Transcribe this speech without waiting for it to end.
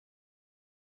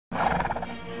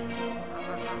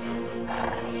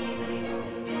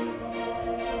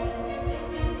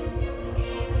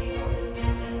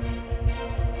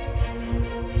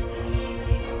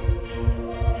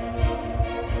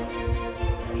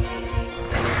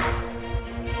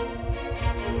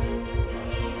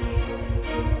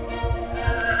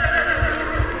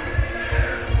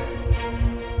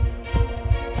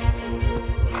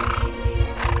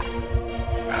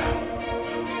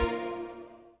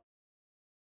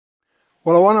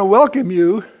Well, I want to welcome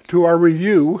you to our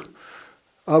review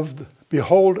of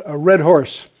Behold a Red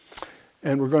Horse.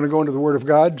 And we're going to go into the Word of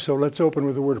God, so let's open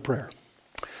with a word of prayer.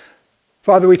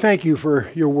 Father, we thank you for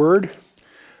your Word.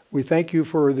 We thank you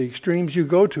for the extremes you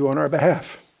go to on our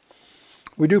behalf.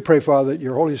 We do pray, Father, that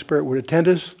your Holy Spirit would attend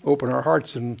us, open our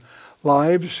hearts and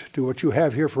lives to what you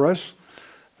have here for us,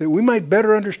 that we might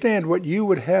better understand what you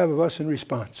would have of us in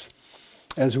response.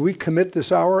 As we commit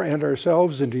this hour and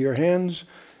ourselves into your hands,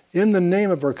 in the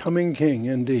name of our coming King,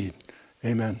 indeed.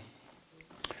 Amen.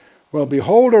 Well,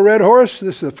 Behold a Red Horse.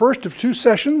 This is the first of two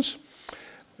sessions.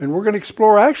 And we're going to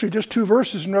explore actually just two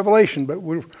verses in Revelation, but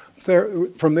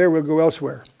from there we'll go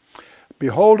elsewhere.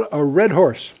 Behold a Red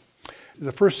Horse.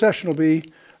 The first session will be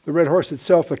the red horse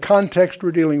itself, the context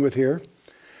we're dealing with here.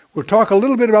 We'll talk a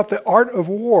little bit about the art of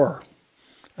war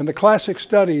and the classic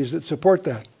studies that support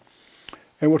that.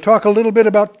 And we'll talk a little bit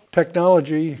about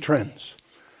technology trends,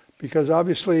 because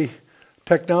obviously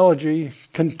technology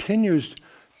continues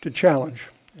to challenge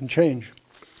and change.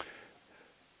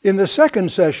 In the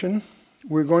second session,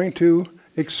 we're going to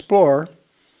explore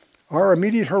our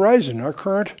immediate horizon, our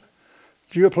current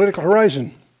geopolitical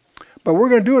horizon. But we're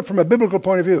going to do it from a biblical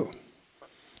point of view.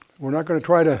 We're not going to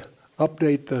try to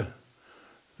update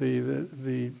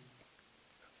the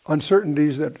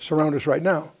uncertainties that surround us right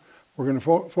now. We're going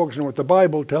to focus on what the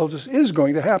Bible tells us is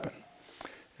going to happen.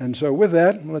 And so with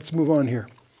that, let's move on here.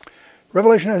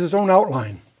 Revelation has its own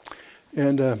outline.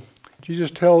 And Jesus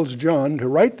tells John to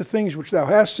write the things which thou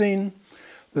hast seen,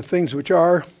 the things which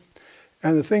are,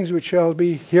 and the things which shall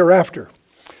be hereafter.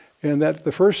 And that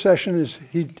the first session is,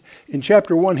 in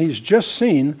chapter 1, he's just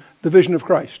seen the vision of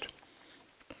Christ.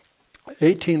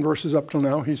 18 verses up till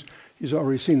now, he's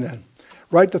already seen that.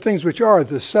 Write the things which are,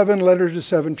 the 7 letters to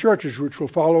 7 churches, which will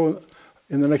follow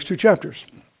in the next 2 chapters.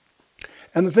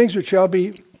 And the things which shall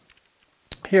be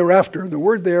hereafter. The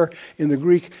word there in the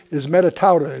Greek is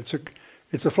metatauta.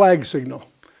 It's a flag signal,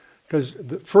 because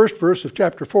the first verse of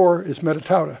chapter 4 is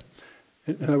metatauta.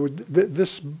 In other words,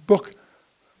 this book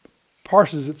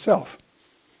parses itself.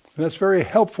 And that's very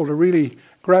helpful to really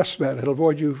grasp that. It'll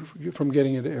avoid you from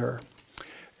getting into error.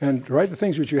 And write the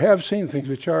things which you have seen, things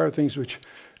which are, things which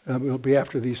will be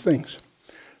after these things.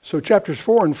 So chapters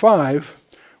 4 and 5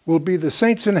 will be the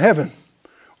saints in heaven.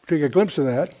 We'll take a glimpse of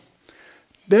that.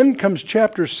 Then comes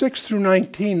chapters 6 through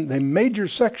 19. The major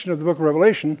section of the book of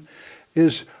Revelation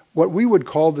is what we would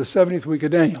call the 70th week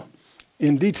of Daniel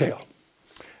in detail.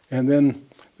 And then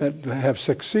that have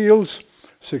 6 seals,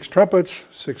 6 trumpets,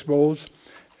 6 bowls,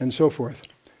 and so forth.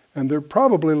 And they're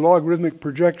probably logarithmic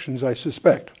projections, I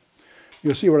suspect.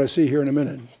 You'll see what I see here in a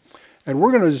minute. And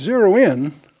we're going to zero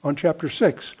in on chapter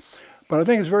 6. But I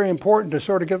think it's very important to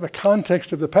sort of get the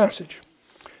context of the passage,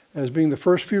 as being the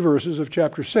first few verses of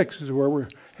chapter 6 is where we're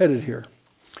headed here.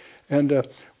 And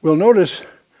we'll notice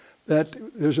that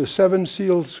there's a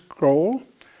 7-sealed scroll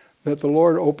that the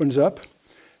Lord opens up.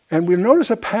 And we'll notice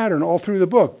a pattern all through the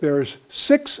book. There's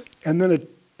 6 and then a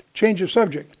change of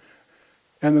subject.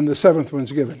 And then the 7th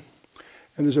one's given.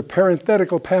 And there's a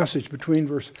parenthetical passage between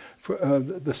the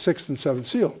 6th and 7th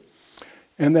seal.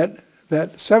 And that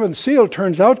 7th seal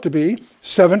turns out to be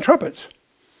 7 trumpets.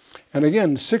 And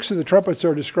again, 6 of the trumpets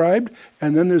are described,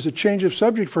 and then there's a change of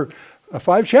subject for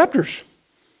 5 chapters.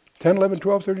 10, 11,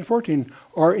 12, 13, 14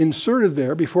 are inserted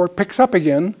there before it picks up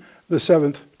again the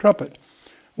 7th trumpet.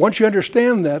 Once you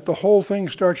understand that, the whole thing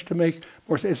starts to make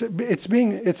more sense.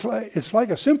 It's like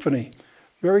a symphony,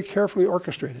 very carefully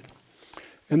orchestrated.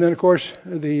 And then, of course,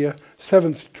 the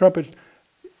 7th trumpet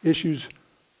issues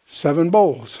 7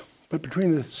 bowls. But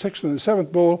between the 6th and the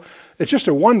 7th bowl, it's just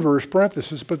a 1-verse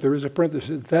parenthesis, but there is a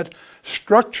parenthesis. That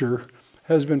structure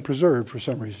has been preserved for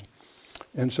some reason.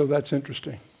 And so that's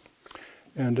interesting.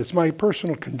 And it's my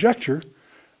personal conjecture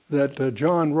that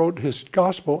John wrote his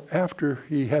gospel after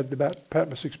he had the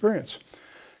Patmos experience,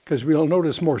 because we'll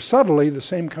notice more subtly the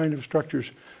same kind of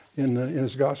structures in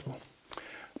his gospel.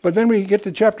 But then we get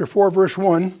to chapter 4, verse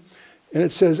 1, and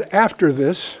it says, after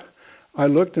this I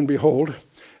looked, and behold,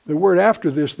 the word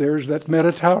after this there is that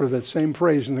metatauta, that same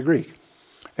phrase in the Greek.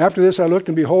 After this I looked,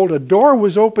 and behold, a door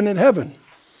was open in heaven.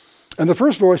 And the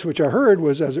first voice which I heard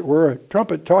was, as it were, a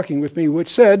trumpet talking with me, which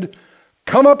said,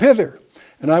 come up hither,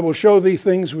 And I will show thee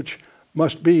things which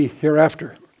must be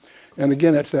hereafter. And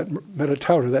again, that's that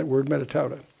metatauta, that word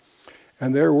metatauta.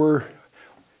 And there were,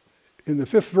 in the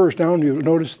 5th verse down, you'll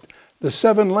notice the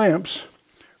 7 lamps,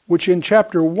 which in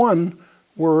chapter 1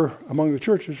 were among the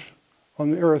churches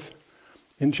on the earth.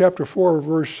 In chapter 4,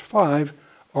 verse 5,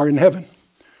 are in heaven.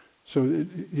 So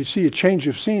you see a change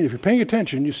of scene. If you're paying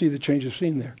attention, you see the change of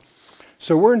scene there.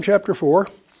 So we're in chapter 4.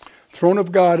 Throne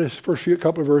of God is the first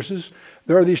couple of verses.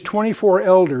 There are these 24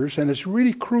 elders, and it's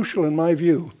really crucial in my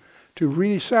view to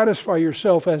really satisfy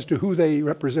yourself as to who they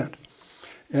represent.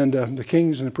 And the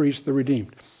kings and the priests, the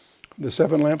redeemed. The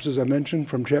 7 lamps, as I mentioned,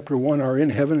 from chapter 1 are in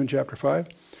heaven in chapter 5.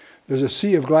 There's a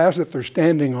sea of glass that they're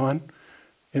standing on.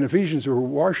 In Ephesians, we're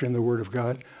washing the Word of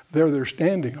God. There they're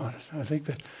standing on it. I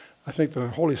think the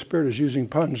Holy Spirit is using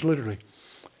puns, literally.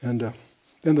 And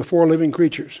then the 4 living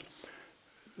creatures.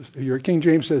 Your King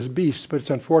James says beasts, but it's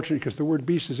unfortunate because the word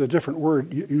beast is a different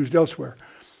word used elsewhere.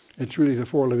 It's really the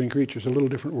 4 living creatures, a little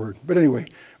different word. But anyway,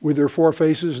 with their 4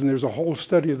 faces, and there's a whole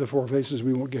study of the 4 faces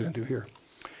we won't get into here.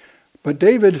 But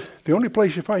David, the only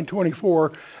place you find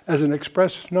 24 as an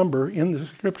express number in the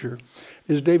scripture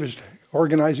is David's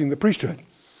organizing the priesthood,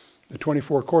 the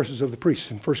 24 courses of the priests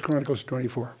in 1 Chronicles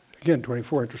 24. Again,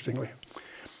 24, interestingly.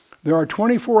 There are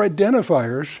 24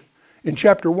 identifiers in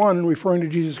chapter 1 referring to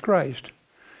Jesus Christ.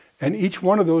 And each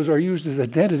one of those are used as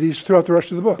identities throughout the rest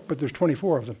of the book, but there's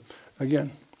 24 of them,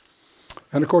 again.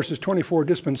 And of course, there's 24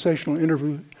 dispensational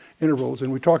intervals,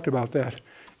 and we talked about that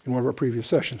in one of our previous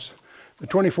sessions. The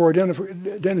 24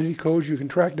 identity codes you can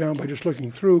track down by just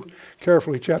looking through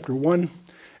carefully chapter 1,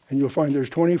 and you'll find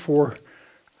there's 24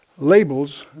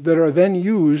 labels that are then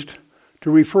used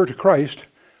to refer to Christ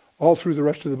all through the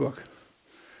rest of the book.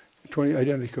 20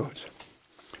 identity codes.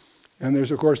 And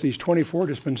there's, of course, these 24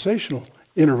 dispensational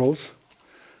intervals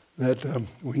that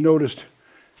we noticed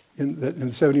in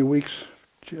the 70 weeks,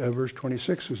 verse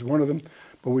 26 is one of them,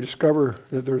 but we discover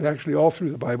that they're actually all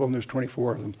through the Bible, and there's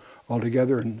 24 of them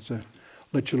altogether, and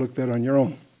let you look that on your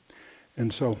own.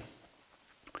 And so,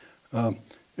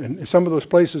 and some of those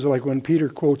places, like when Peter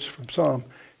quotes from Psalm,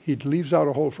 he leaves out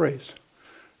a whole phrase,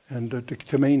 and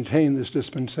to maintain this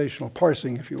dispensational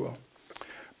parsing, if you will.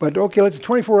 But okay, let's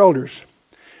 24 elders.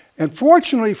 And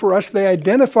fortunately for us, they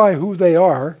identify who they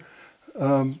are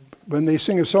when they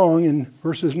sing a song in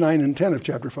verses 9 and 10 of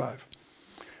chapter 5.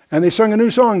 And they sung a new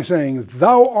song saying,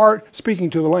 Thou art, speaking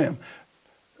to the Lamb.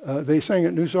 They sang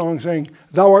a new song saying,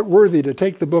 Thou art worthy to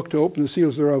take the book, to open the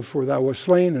seals thereof, for thou wast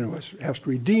slain and hast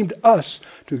redeemed us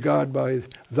to God by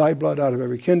thy blood out of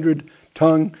every kindred,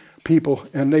 tongue, people,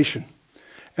 and nation.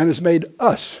 And has made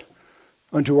us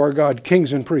unto our God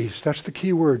kings and priests. That's the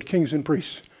key word, kings and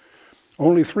priests.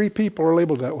 Only 3 people are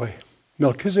labeled that way.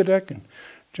 Melchizedek in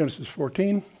Genesis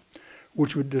 14,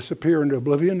 which would disappear into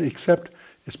oblivion, except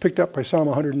it's picked up by Psalm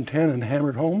 110 and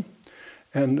hammered home.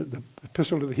 And the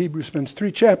Epistle to the Hebrews spends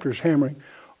 3 chapters hammering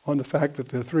on the fact that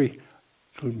the 3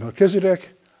 include Melchizedek,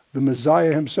 the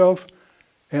Messiah himself,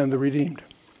 and the redeemed.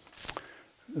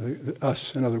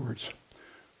 Us, in other words.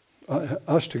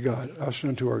 Us to God, us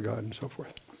unto our God, and so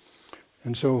forth.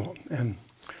 And so,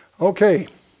 okay.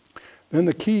 Then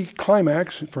the key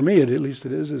climax, for me at least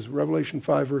it is Revelation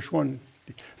 5 verse 1.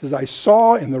 It says, I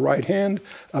saw in the right hand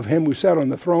of him who sat on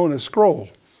the throne a scroll,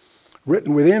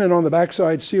 written within and on the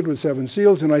backside, sealed with 7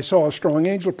 seals. And I saw a strong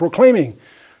angel proclaiming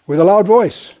with a loud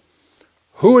voice,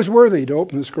 Who is worthy to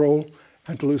open the scroll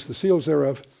and to loose the seals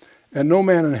thereof? And no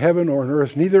man in heaven or on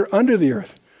earth, neither under the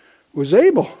earth, was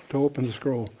able to open the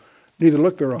scroll, neither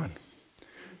look thereon.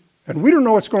 And we don't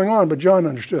know what's going on, but John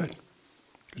understood.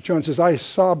 John says, I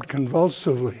sobbed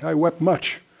convulsively. I wept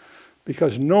much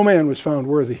because no man was found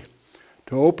worthy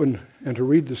to open and to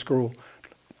read the scroll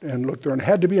and look there. And it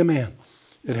had to be a man.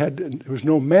 There was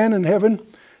no man in heaven.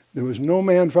 There was no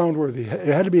man found worthy. It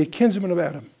had to be a kinsman of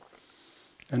Adam.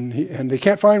 And they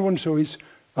can't find one, so he's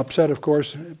upset, of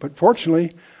course. But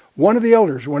fortunately, one of the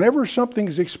elders, whenever something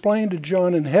is explained to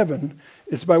John in heaven,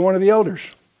 it's by one of the elders.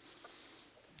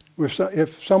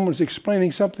 If someone's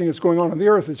explaining something that's going on the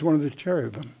earth, it's one of the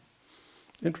cherubim.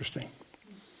 Interesting.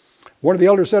 One of the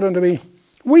elders said unto me,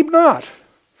 Weep not.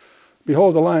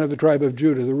 Behold, the Lion of the tribe of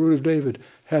Judah, the root of David,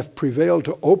 hath prevailed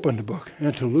to open the book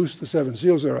and to loose the 7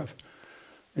 seals thereof.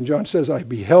 And John says, I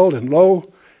beheld, and lo,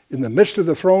 in the midst of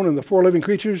the throne and the 4 living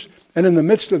creatures, and in the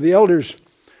midst of the elders,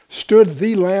 stood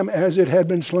the Lamb as it had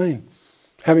been slain,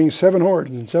 having 7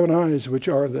 horns and 7 eyes, which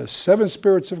are the 7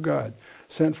 spirits of God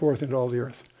sent forth into all the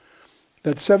earth.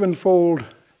 That 7-fold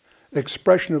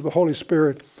expression of the Holy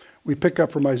Spirit we pick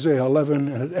up from Isaiah 11,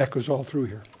 and it echoes all through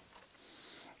here.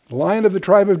 The Lion of the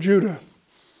tribe of Judah,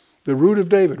 the root of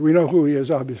David. We know who he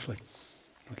is, obviously.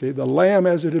 Okay, the Lamb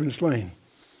as it had been slain.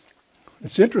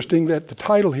 It's interesting that the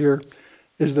title here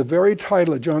is the very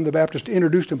title that John the Baptist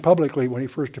introduced him publicly when he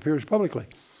first appears publicly.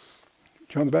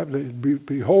 John the Baptist,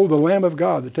 behold the Lamb of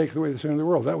God that taketh away the sin of the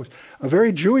world. That was a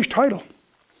very Jewish title.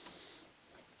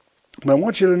 But I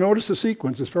want you to notice the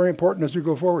sequence. It's very important as we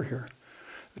go forward here.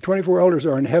 The 24 elders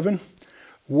are in heaven,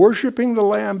 worshiping the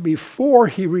Lamb before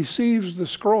he receives the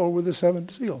scroll with the 7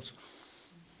 seals.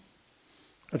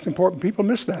 That's important. People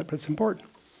miss that, but it's important.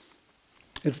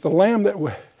 It's the Lamb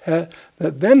that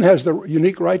then has the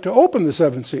unique right to open the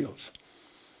 7 seals.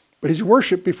 But he's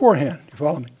worshipped beforehand. You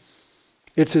follow me?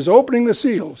 It's his opening the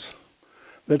seals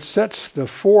that sets the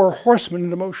 4 horsemen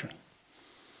into motion.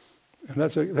 And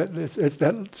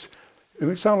it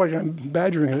may sound like I'm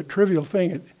badgering a trivial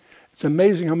thing. It's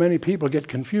amazing how many people get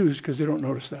confused because they don't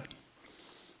notice that.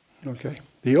 Okay.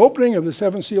 The opening of the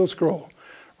 7 seal scroll.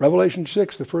 Revelation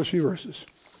 6, the first few verses.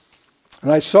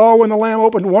 And I saw when the Lamb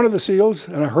opened one of the seals,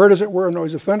 and I heard as it were a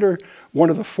noise of thunder. One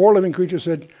of the 4 living creatures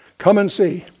said, come and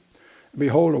see. And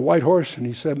behold, a white horse, and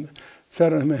he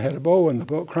sat on him and had a bow, and the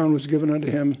bow crown was given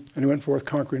unto him, and he went forth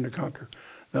conquering to conquer.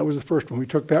 That was the first one. We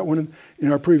took that one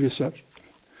in our previous section.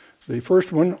 The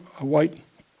first one, a white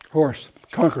horse,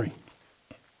 conquering.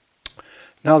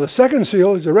 Now the second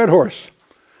seal is a red horse,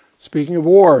 speaking of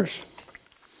wars.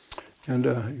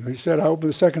 And he said, I opened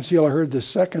the second seal, I heard the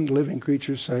second living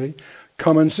creature say,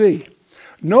 come and see.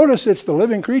 Notice it's the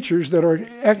living creatures that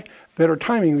are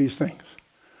timing these things.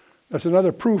 That's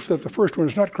another proof that the first one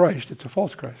is not Christ, it's a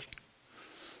false Christ.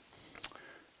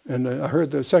 And I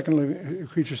heard the second living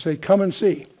creature say, come and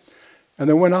see. And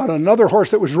there went out another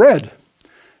horse that was red,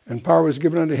 and power was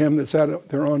given unto him that sat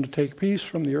thereon to take peace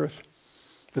from the earth,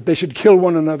 that they should kill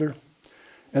one another.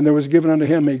 And there was given unto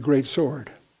him a great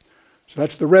sword. So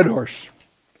that's the red horse.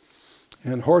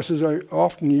 And horses are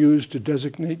often used to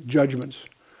designate judgments.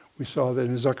 We saw that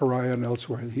in Zechariah and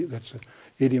elsewhere. That's an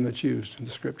idiom that's used in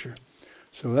the scripture.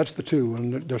 So that's the 2.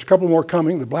 And there's a couple more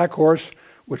coming. The black horse,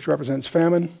 which represents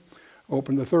famine,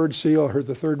 opened the 3rd seal. I heard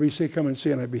the 3rd beast say, come and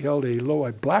see. And I beheld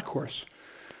a black horse.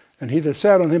 And he that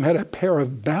sat on him had a pair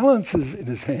of balances in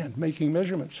his hand, making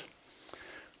measurements.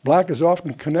 Black is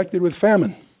often connected with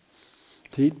famine.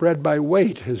 To eat bread by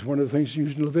weight is one of the things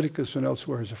used in Leviticus and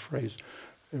elsewhere as a phrase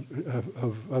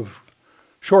of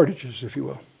shortages, if you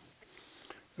will.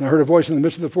 And I heard a voice in the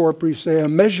midst of the 4 priests say, a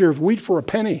measure of wheat for a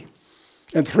penny,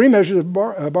 and 3 measures of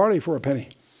barley for a penny.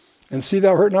 And see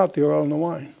thou hurt not the oil and the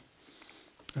wine.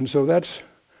 And so that's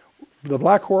the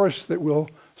black horse that we'll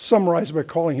summarize by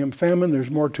calling him famine.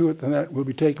 There's more to it than that. We'll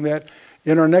be taking that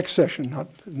in our next session, not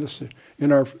in this,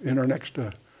 in our next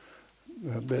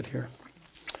bit here.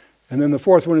 And then the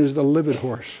 4th one is the livid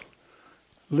horse.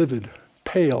 Livid,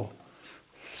 pale.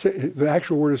 The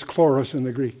actual word is chloros in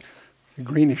the Greek, a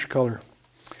greenish color.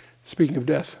 Speaking of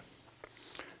death.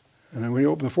 And when he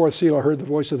opened the 4th seal, I heard the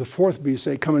voice of the 4th beast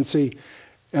say, come and see.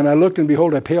 And I looked, and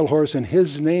behold, a pale horse, and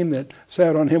his name that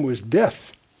sat on him was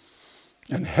Death.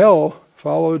 And hell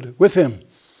followed with him.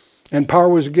 And power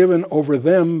was given over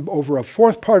them, over a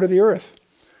 4th part of the earth,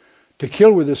 to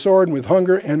kill with the sword, and with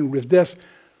hunger, and with death,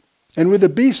 and with the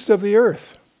beasts of the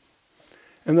earth.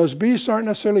 And those beasts aren't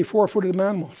necessarily 4-footed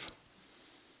mammals.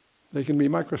 They can be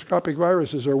microscopic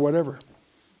viruses or whatever.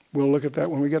 We'll look at that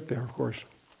when we get there, of course.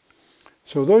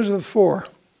 So those are the 4.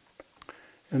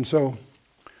 And so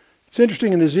it's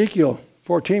interesting in Ezekiel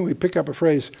 14 we pick up a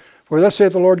phrase, for thus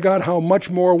saith the Lord God, how much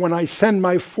more when I send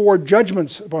my 4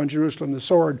 judgments upon Jerusalem, the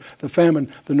sword, the famine,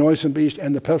 the noisome beast,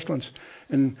 and the pestilence,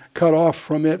 and cut off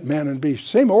from it man and beast.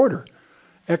 Same order,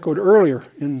 echoed earlier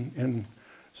in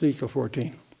Ezekiel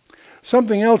 14.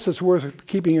 Something else that's worth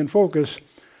keeping in focus,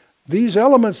 these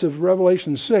elements of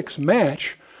Revelation 6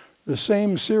 match the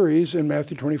same series in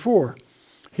Matthew 24.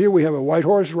 Here we have a white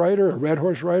horse rider, a red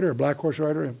horse rider, a black horse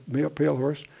rider, a pale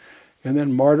horse, and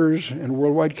then martyrs and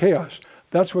worldwide chaos.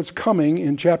 That's what's coming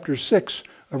in chapter 6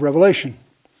 of Revelation.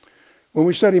 When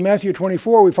we study Matthew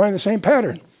 24, we find the same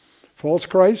pattern. False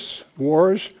Christs,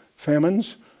 wars,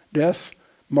 famines, death,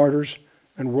 martyrs,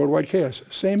 and worldwide chaos.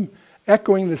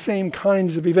 Echoing the same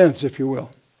kinds of events, if you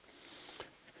will.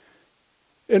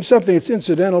 And something that's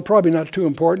incidental, probably not too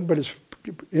important, but it's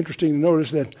interesting to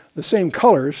notice that the same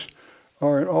colors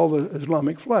are in all the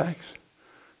Islamic flags.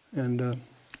 And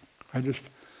I don't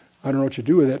know what you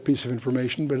do with that piece of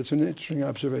information, but it's an interesting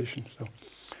observation.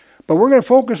 But we're going to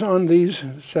focus on these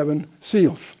 7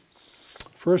 seals.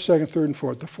 1st, 2nd, 3rd, and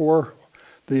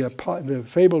 4th. The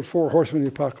fabled 4 horsemen of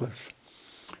the apocalypse.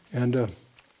 And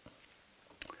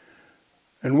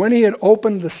when he had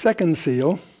opened the 2nd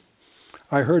seal,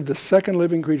 I heard the 2nd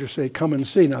living creature say, come and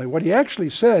see. Now, what he actually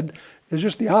said is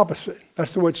just the opposite.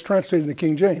 That's the way it's translated in the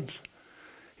King James.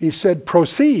 He said,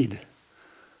 proceed.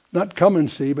 Not come and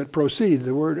see, but proceed.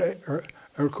 The word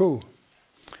erko.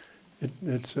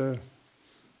 It's a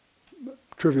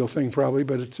trivial thing probably,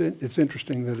 but it's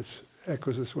interesting that it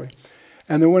echoes this way.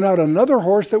 And there went out another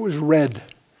horse that was red,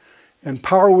 and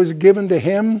power was given to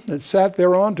him that sat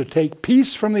thereon to take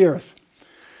peace from the earth,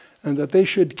 and that they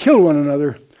should kill one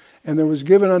another, and there was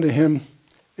given unto him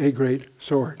a great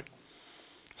sword.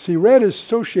 See, red is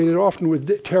associated often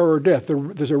with terror or death.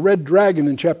 There's a red dragon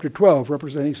in chapter 12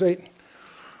 representing Satan,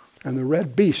 and the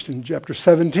red beast in chapter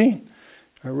 17.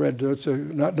 I read, it's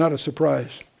not a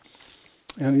surprise.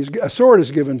 And a sword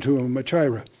is given to him, a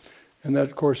chira, and that,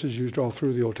 of course, is used all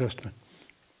through the Old Testament.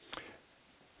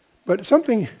 But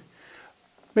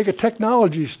make a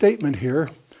technology statement here.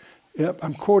 Yep,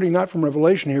 I'm quoting not from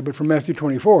Revelation here, but from Matthew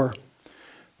 24,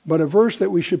 but a verse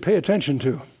that we should pay attention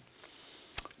to.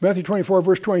 Matthew 24,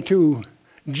 verse 22,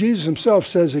 Jesus himself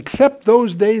says, except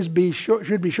those days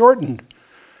should be shortened,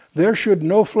 there should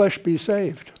no flesh be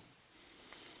saved.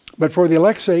 But for the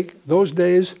elect's sake, those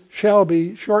days shall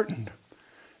be shortened.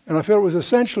 And I felt it was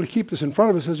essential to keep this in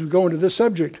front of us as we go into this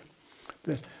subject.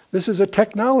 This is a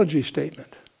technology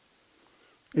statement.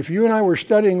 If you and I were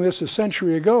studying this a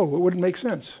century ago, it wouldn't make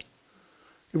sense.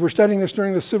 If we're studying this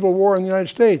during the Civil War in the United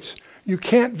States, you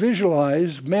can't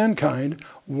visualize mankind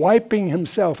wiping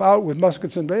himself out with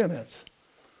muskets and bayonets.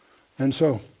 And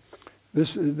so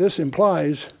this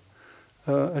implies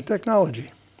a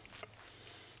technology.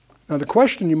 Now the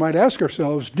question you might ask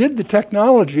ourselves, did the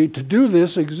technology to do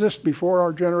this exist before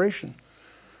our generation?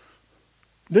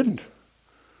 Didn't.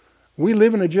 We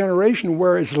live in a generation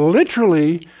where it's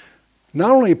literally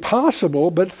not only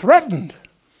possible, but threatened.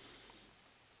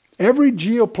 Every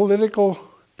geopolitical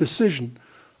decision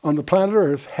on the planet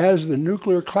Earth has the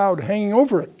nuclear cloud hanging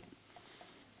over it.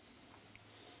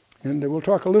 And we'll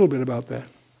talk a little bit about that.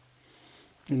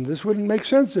 And this wouldn't make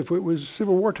sense if it was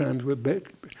Civil War times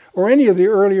or any of the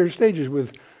earlier stages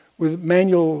with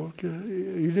manual.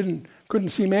 You couldn't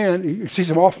see man. You see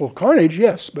some awful carnage,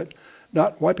 yes, but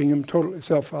not wiping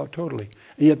himself out totally.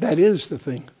 And yet that is the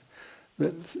thing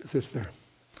that sits there.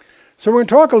 So we're going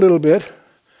to talk a little bit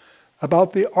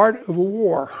about the art of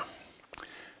war.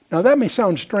 Now that may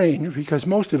sound strange because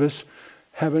most of us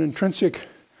have an intrinsic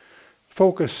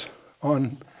focus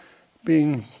on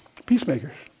being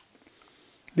peacemakers.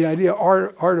 The idea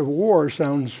art of war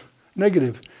sounds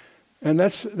negative, and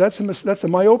that's a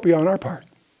myopia on our part.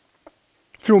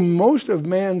 Through most of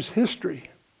man's history,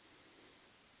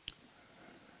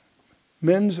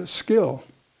 men's skill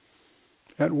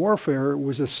at warfare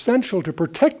was essential to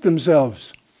protect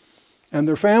themselves and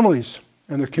their families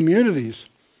and their communities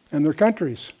and their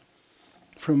countries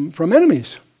from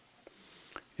enemies.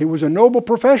 It was a noble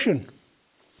profession.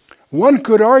 One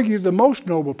could argue the most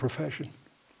noble profession.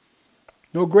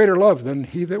 No greater love than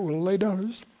he that will lay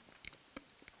down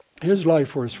his life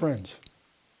for his friends.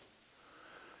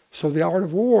 So the art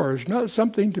of war is not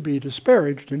something to be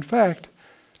disparaged. In fact,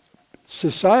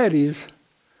 societies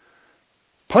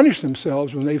punish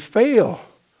themselves when they fail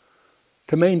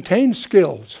to maintain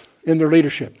skills in their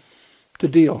leadership to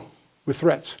deal with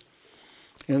threats.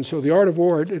 And so the art of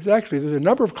war, it's actually, there's a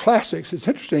number of classics. It's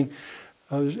interesting,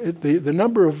 the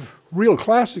number of real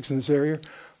classics in this area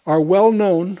are well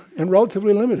known and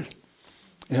relatively limited.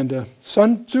 And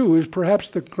Sun Tzu is perhaps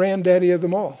the granddaddy of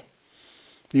them all.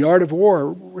 The Art of War,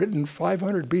 written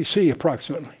 500 BC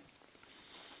approximately.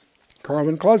 Karl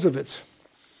von Clausewitz,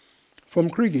 Vom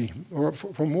Kriege, or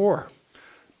From War,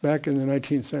 back in the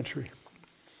 19th century.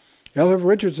 Oliver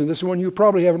Richardson, this is one you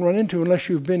probably haven't run into unless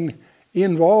you've been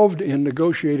involved in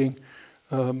negotiating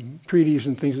treaties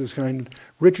and things of this kind.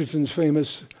 Richardson's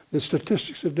famous The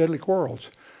Statistics of Deadly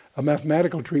Quarrels, a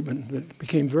mathematical treatment that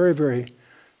became very, very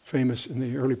famous in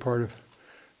the early part of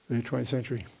the 20th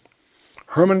century.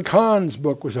 Herman Kahn's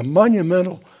book was a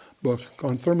monumental book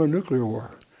on thermonuclear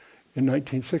war in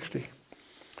 1960.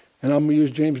 And I'm going to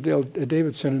use James Dale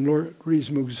Davidson and Lord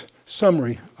Rees-Mogg's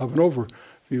summary of an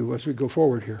overview as we go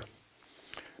forward here.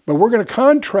 But we're going to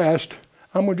contrast,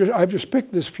 I've just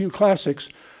picked this few classics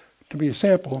to be a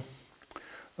sample.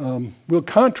 We'll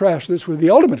contrast this with the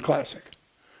ultimate classic,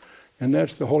 and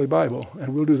that's the Holy Bible.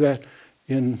 And we'll do that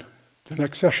in the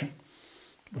next session.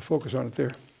 We'll focus on it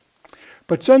there.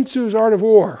 But Sun Tzu's Art of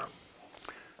War.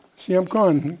 Siam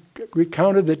Khan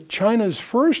recounted that China's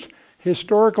first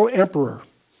historical emperor,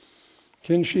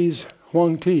 Qin Shi's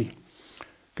Huangdi,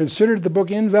 considered the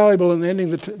book invaluable in ending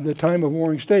the time of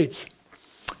warring states.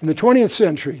 In the 20th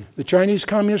century, the Chinese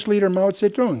communist leader Mao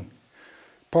Zedong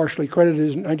partially credited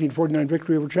his 1949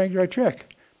 victory over Chiang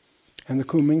Kai-shek and the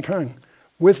Kuomintang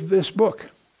with this book.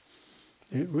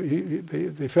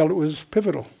 They felt it was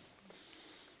pivotal.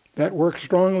 That work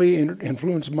strongly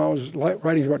influenced Mao's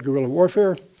writings about guerrilla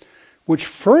warfare, which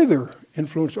further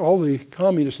influenced all the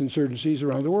communist insurgencies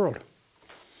around the world.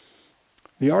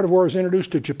 The art of war was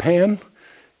introduced to Japan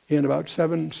in about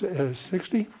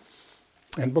 760,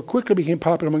 and but quickly became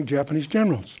popular among Japanese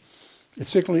generals. It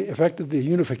significantly affected the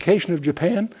unification of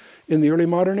Japan in the early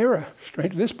modern era,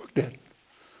 straight to this book did.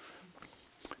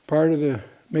 Prior to the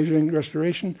Meiji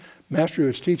Restoration, mastery of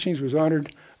its teachings was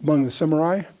honored among the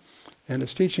samurai, and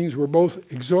its teachings were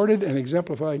both exhorted and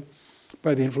exemplified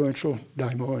by the influential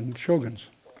daimyo and shoguns.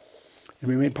 It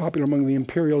remained popular among the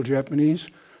imperial Japanese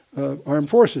armed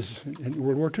forces in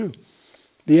World War II.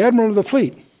 The admiral of the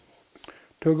fleet,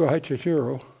 Togo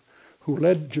Hachishiro, who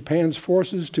led Japan's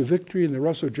forces to victory in the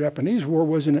Russo-Japanese War,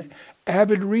 was an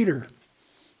avid reader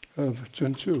of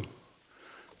Sun Tzu.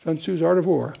 Sun Tzu's Art of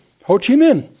War. Ho Chi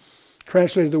Minh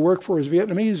translated the work for his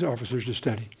Vietnamese officers to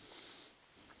study.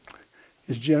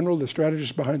 His general, the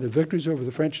strategist behind the victories over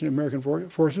the French and American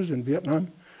forces in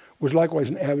Vietnam, was likewise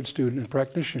an avid student and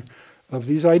practitioner of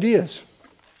these ideas.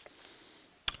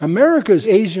 America's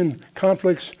Asian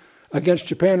conflicts against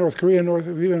Japan, North Korea, North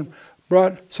Vietnam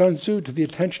brought Sun Tzu to the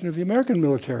attention of the American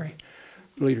military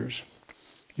leaders.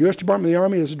 The U.S. Department of the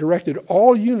Army has directed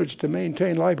all units to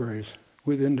maintain libraries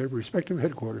within their respective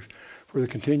headquarters for the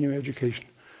continuing education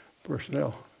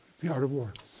personnel, the Art of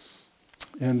War.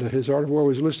 And his Art of War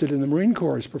was listed in the Marine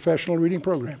Corps' professional reading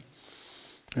program.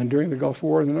 And during the Gulf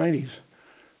War in the 90s,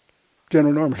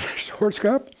 General Norman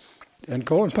Schwarzkopf and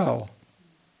Colin Powell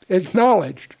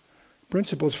acknowledged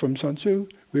principles from Sun Tzu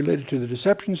related to the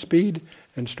deception, speed,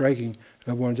 and striking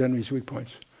of one's enemy's weak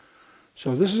points.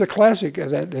 So this is a classic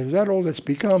that old that's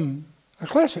become a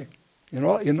classic in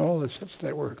all the sense of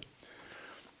that word.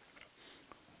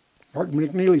 Mark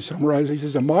McNeely summarizes, he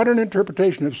says, a modern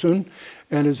interpretation of Sun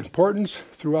and his importance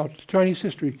throughout Chinese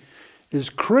history is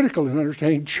critical in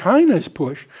understanding China's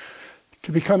push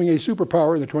to becoming a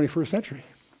superpower in the 21st century.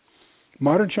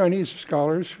 Modern Chinese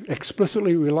scholars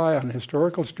explicitly rely on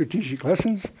historical strategic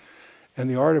lessons and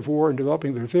the art of war in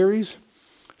developing their theories,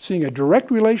 seeing a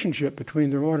direct relationship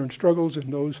between their modern struggles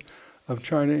and those of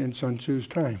China in Sun Tzu's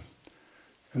time.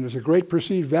 And there's a great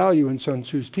perceived value in Sun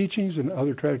Tzu's teachings and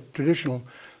other traditional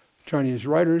Chinese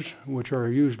writers, which are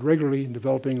used regularly in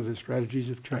developing the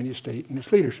strategies of Chinese state and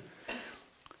its leaders.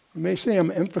 You may say I'm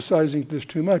emphasizing this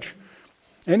too much.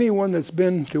 Anyone that's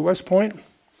been to West Point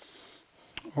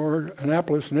or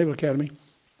Annapolis Naval Academy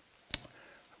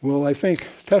will, I think,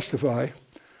 testify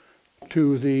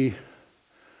to the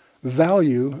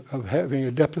value of having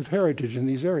a depth of heritage in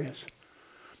these areas.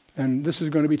 And this is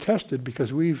going to be tested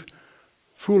because we've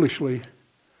foolishly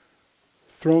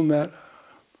thrown that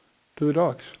to the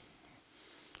dogs.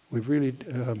 We've really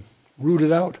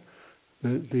rooted out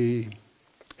the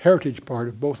heritage part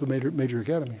of both the major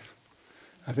academies.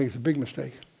 I think it's a big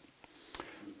mistake.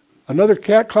 Another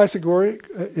classic work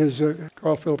is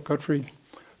Carl Philipp Gottfried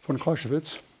von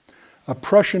Clausewitz, a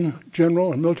Prussian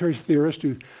general and military theorist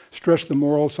who stressed the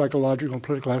moral, psychological, and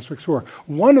political aspects of war.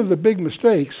 One of the big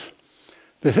mistakes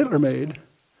that Hitler made,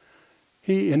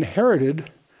 he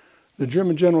inherited the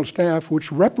German general staff,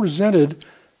 which represented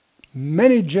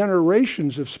many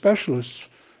generations of specialists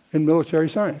in military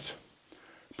science.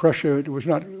 Prussia was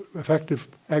not effective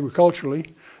agriculturally,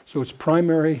 so its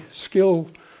primary skill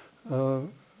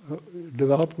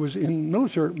developed was in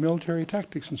military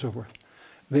tactics and so forth.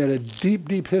 They had a deep,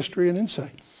 deep history and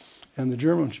insight. And the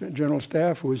German general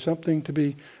staff was something to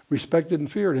be respected and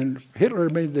feared. And Hitler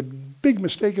made the big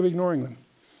mistake of ignoring them.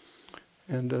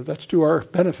 And that's to our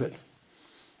benefit.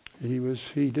 He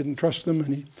didn't trust them,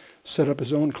 and he set up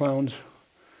his own clowns.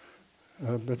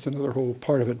 That's another whole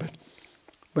part of it.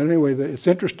 But anyway, it's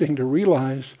interesting to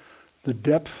realize the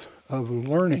depth of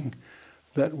learning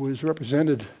that was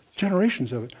represented,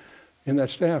 generations of it, in that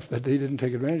staff that they didn't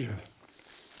take advantage of.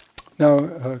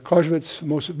 Now, Clausewitz's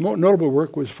most notable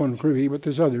work was Von Krivi, but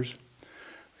there's others.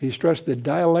 He stressed the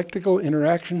dialectical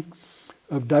interaction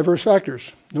of diverse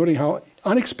factors, noting how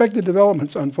unexpected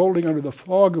developments unfolding under the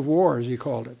fog of war, as he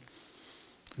called it,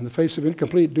 in the face of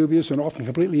incomplete, dubious, and often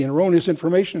completely erroneous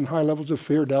information and high levels of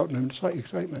fear, doubt, and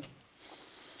excitement,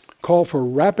 call for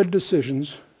rapid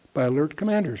decisions by alert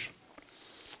commanders.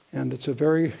 And it's a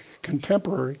very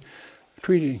contemporary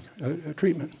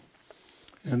treatment.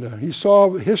 And he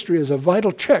saw history as a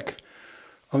vital check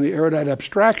on the erudite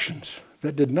abstractions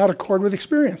that did not accord with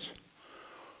experience.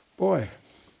 Boy,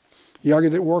 he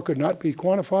argued that war could not be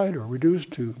quantified or reduced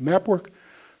to map work,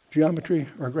 geometry,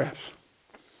 or graphs.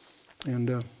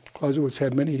 And Clausewitz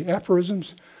had many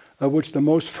aphorisms, of which the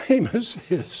most famous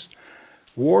is,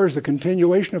 "War is the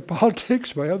continuation of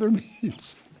politics by other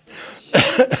means."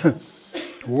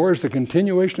 War is the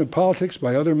continuation of politics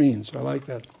by other means. I like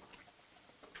that.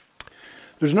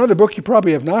 There's another book you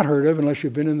probably have not heard of unless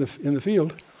you've been in the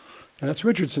field, and that's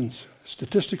Richardson's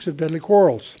Statistics of Deadly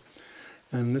Quarrels.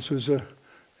 And this was a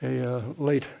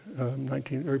late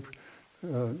 19th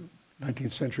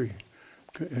century.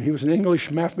 He was an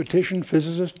English mathematician,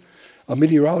 physicist, a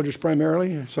meteorologist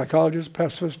primarily, a psychologist,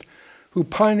 pacifist, who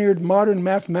pioneered modern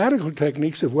mathematical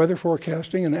techniques of weather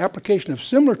forecasting and application of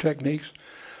similar techniques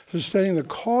to studying the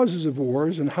causes of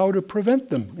wars and how to prevent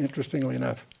them, interestingly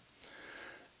enough.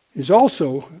 He's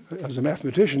also, as a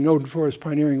mathematician, known for his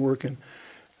pioneering work in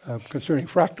concerning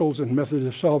fractals and methods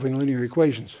of solving linear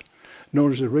equations,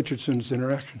 known as the Richardson's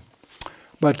interaction.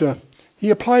 But he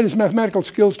applied his mathematical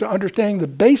skills to understanding the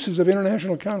basis of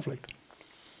international conflict.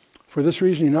 For this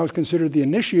reason, he now is considered the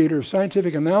initiator of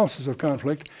scientific analysis of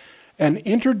conflict, an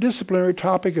interdisciplinary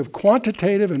topic of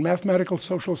quantitative and mathematical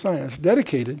social science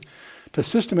dedicated to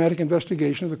systematic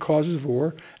investigation of the causes of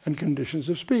war and conditions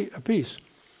of peace.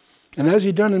 And as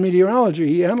he'd done in meteorology,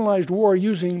 he analyzed war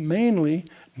using mainly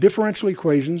differential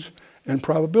equations and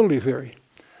probability theory.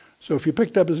 So if you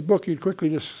picked up his book, you'd quickly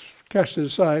just cast it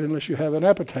aside unless you have an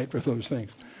appetite for those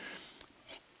things.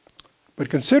 But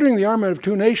considering the armament of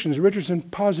two nations, Richardson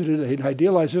posited an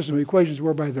idealized system of equations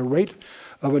whereby the rate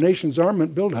of a nation's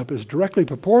armament buildup is directly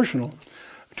proportional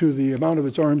to the amount of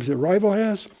its arms the rival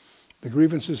has, the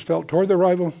grievances felt toward the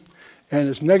rival, and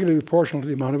is negatively proportional to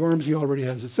the amount of arms he already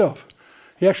has itself.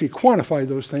 He actually quantified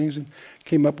those things and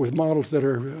came up with models that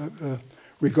are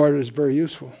regarded as very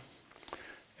useful.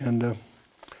 And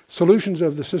solutions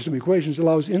of the system equations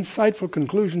allows insightful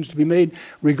conclusions to be made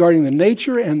regarding the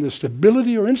nature and the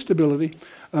stability or instability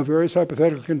of various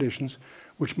hypothetical conditions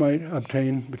which might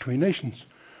obtain between nations.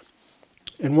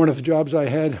 And one of the jobs I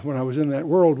had when I was in that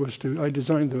world was I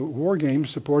designed the war games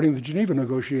supporting the Geneva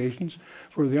negotiations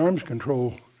for the arms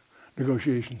control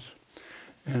negotiations.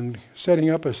 And setting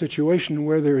up a situation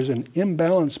where there is an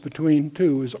imbalance between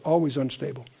two is always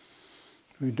unstable.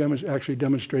 We actually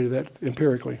demonstrated that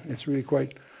empirically. It's really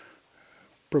quite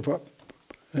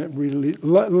really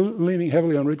leaning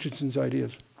heavily on Richardson's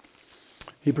ideas.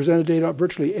 He presented data on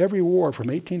virtually every war from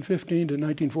 1815 to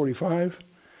 1945.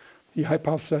 He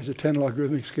hypothesized a 10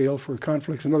 logarithmic scale for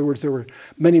conflicts. In other words, there were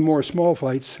many more small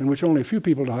fights in which only a few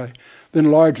people die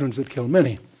than large ones that kill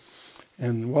many.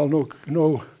 And while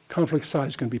no conflict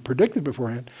size can be predicted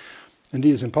beforehand,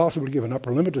 indeed it's impossible to give an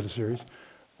upper limit to the series,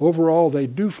 overall they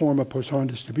do form a Poisson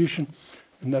distribution,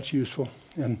 and that's useful.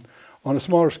 And on a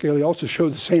smaller scale, he also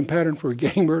showed the same pattern for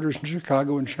gang murders in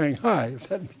Chicago and Shanghai, if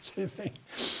that means anything.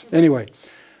 Anyway,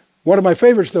 one of my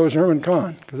favorites, though, is Herman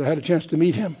Kahn, because I had a chance to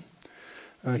meet him.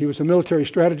 He was a military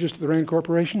strategist at the Rand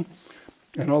Corporation,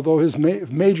 and although his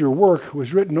major work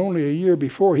was written only a year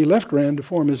before he left Rand to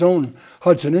form his own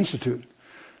Hudson Institute,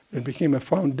 it became a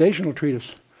foundational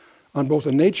treatise on both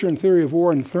the nature and theory of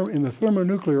war in the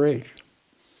thermonuclear age.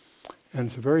 And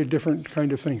it's a very different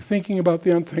kind of thing. Thinking about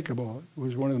the unthinkable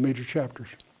was one of the major chapters.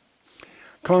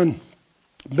 Kahn,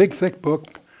 big, thick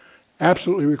book,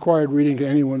 absolutely required reading to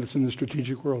anyone that's in the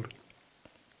strategic world.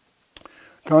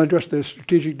 Kahn addressed the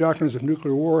strategic doctrines of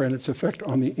nuclear war and its effect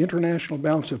on the international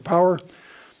balance of power.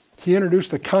 He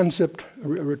introduced the concept, a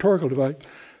rhetorical device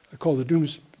called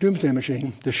the doomsday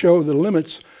machine, to show the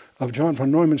limits of John von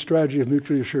Neumann's strategy of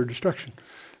mutually assured destruction.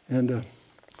 And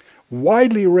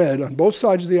widely read on both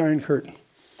sides of the Iron Curtain,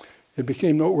 it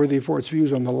became noteworthy for its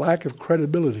views on the lack of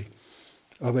credibility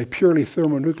of a purely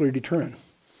thermonuclear deterrent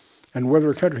and whether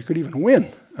a country could even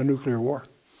win a nuclear war.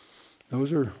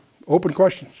 Those are open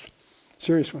questions,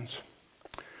 serious ones.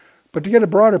 But to get a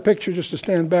broader picture, just to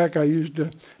stand back, I used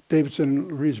Davidson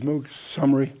and Rees-Mogg's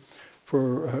summary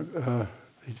for the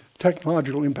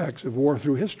technological impacts of war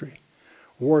through history.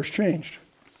 War has changed.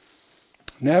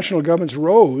 National governments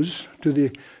rose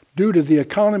due to the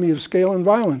economy of scale and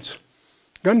violence.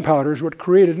 Gunpowder is what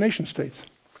created nation states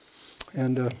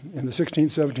and in the 16th,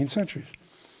 17th centuries.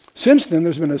 Since then,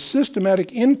 there's been a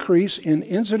systematic increase in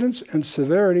incidence and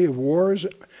severity of wars,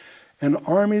 and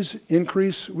armies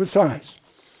increase with size.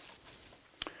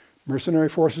 Mercenary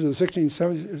forces of the 16th,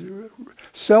 17th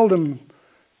seldom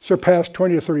surpassed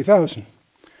 20 to 30,000.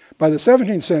 By the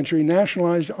 17th century,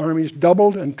 nationalized armies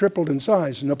doubled and tripled in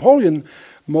size. Napoleon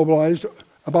mobilized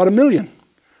about 1 million,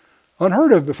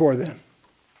 unheard of before then.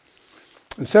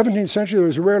 In the 17th century, there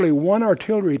was rarely one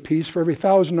artillery piece for every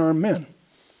 1,000 armed men.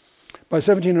 By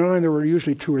 1709, there were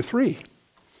usually 2 or 3.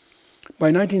 By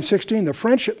 1916, the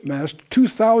French amassed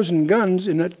 2,000 guns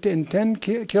in 10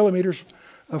 kilometers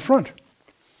of front.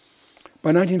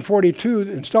 By 1942,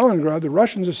 in Stalingrad, the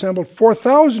Russians assembled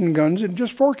 4,000 guns in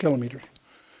just 4 kilometers.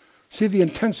 See the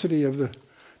intensity of the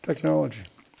technology.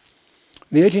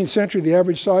 In the 18th century, the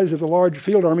average size of the large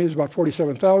field army is about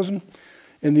 47,000.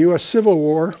 In the U.S. Civil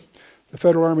War, the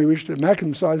Federal Army reached a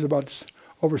maximum size of about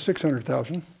over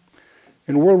 600,000.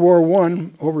 In World War I,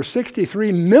 over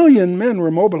 63 million men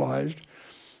were mobilized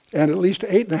and at least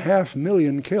 8.5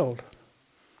 million killed.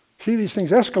 See these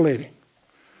things escalating.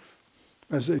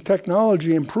 As the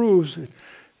technology improves,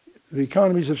 the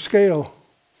economies of scale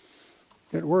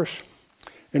get worse.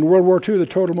 In World War II, the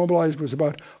total mobilized was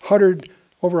about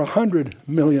over 100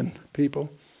 million people.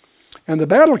 And the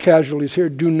battle casualties here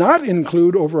do not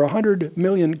include over 100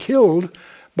 million killed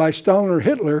by Stalin or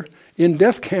Hitler in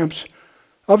death camps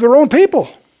of their own people,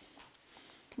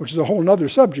 which is a whole other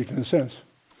subject in a sense.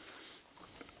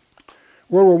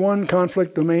 World War I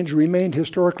conflict domains remained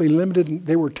historically limited, and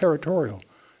they were territorial.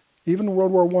 Even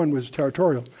World War I was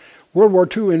territorial. World War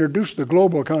II introduced the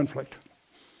global conflict.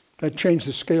 That changed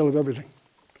the scale of everything.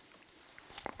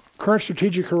 Current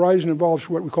strategic horizon involves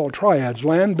what we call triads: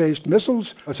 land-based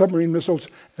missiles, submarine missiles,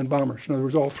 and bombers. In other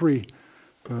words, all three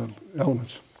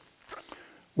elements.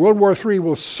 World War III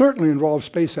will certainly involve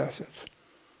space assets.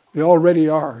 They already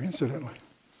are, incidentally.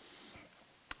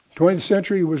 20th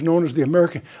century was known as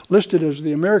listed as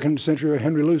the American century by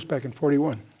Henry Luce back in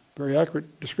 41. Very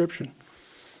accurate description.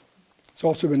 It's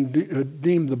also been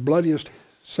deemed the bloodiest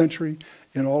century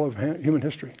in all of human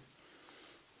history.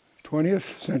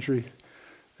 20th century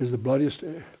is the bloodiest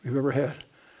we've ever had.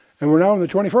 And we're now in the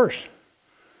 21st.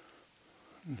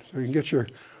 So you can get your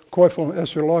coifel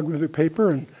Esser logarithmic paper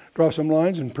and draw some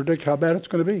lines and predict how bad it's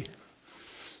going to be.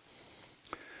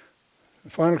 The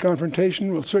final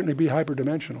confrontation will certainly be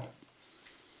hyperdimensional,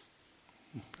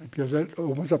 because that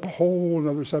opens up a whole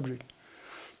other subject.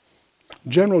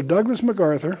 General Douglas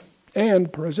MacArthur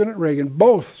and President Reagan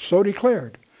both so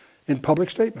declared in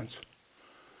public statements,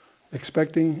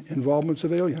 expecting involvements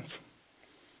of aliens,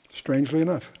 strangely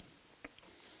enough.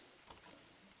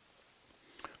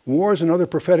 Wars and other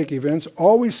prophetic events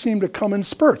always seem to come in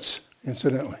spurts,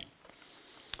 incidentally,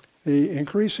 with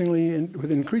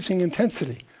increasing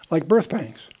intensity, like birth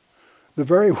pangs, the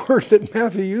very word that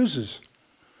Matthew uses.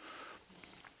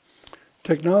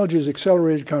 Technology has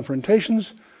accelerated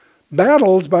confrontations.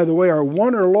 Battles, by the way, are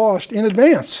won or lost in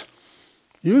advance,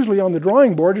 usually on the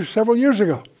drawing board several years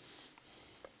ago.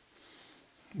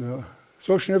 The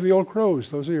Society of the Old Crows,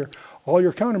 those are all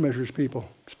your countermeasures people,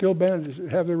 still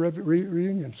have their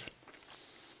reunions.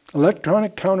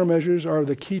 Electronic countermeasures are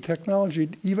the key technology,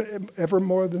 ever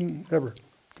more than ever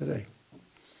today.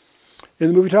 In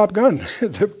the movie Top Gun,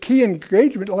 the key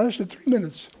engagement lasted 3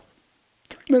 minutes.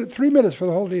 3 minutes for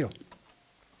the whole deal.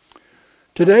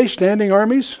 Today, standing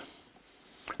armies,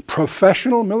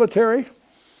 professional military,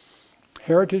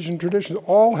 heritage and traditions,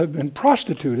 all have been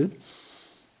prostituted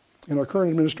in our current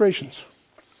administrations.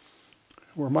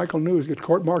 Where Michael News gets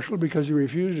court-martialed because he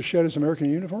refused to shed his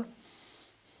American uniform.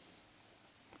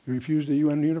 He refused the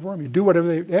UN uniform. He'd do whatever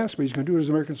they asked, but he's going to do it as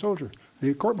an American soldier.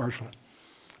 They court-martialed him.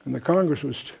 And the Congress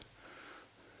was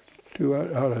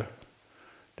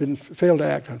didn't fail to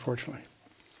act, unfortunately.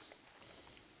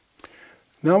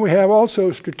 Now we have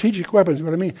also strategic weapons.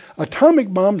 What I mean,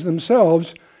 atomic bombs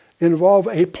themselves involve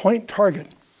a point target.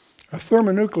 A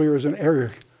thermonuclear is an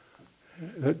area.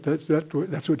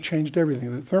 That's what changed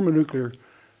everything. The thermonuclear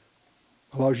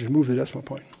allows you to move the decimal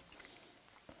point.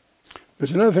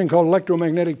 There's another thing called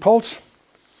electromagnetic pulse.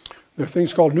 There are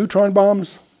things called neutron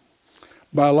bombs,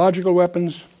 biological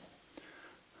weapons.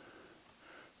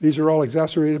 These are all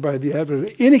exacerbated by the advent of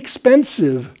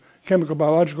inexpensive chemical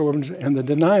biological weapons and the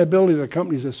deniability that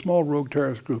accompanies the small rogue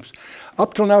terrorist groups.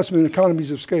 Up till now, it's been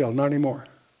economies of scale, not anymore.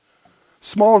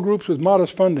 Small groups with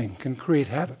modest funding can create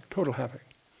havoc, total havoc.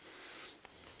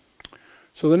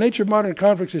 So the nature of modern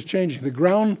conflicts is changing. A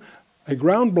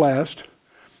ground blast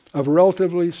of a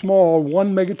relatively small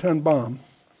 1 megaton bomb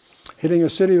hitting a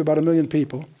city of about 1 million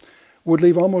people would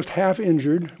leave almost half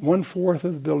injured, 1/4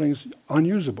 of the buildings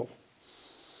unusable.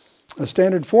 A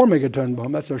standard 4 megaton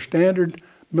bomb, that's our standard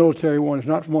military one, it's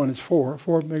not one, it's 4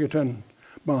 megaton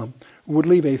bomb, would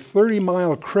leave a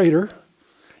 30-mile crater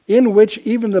in which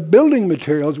even the building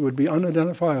materials would be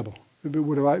unidentifiable. It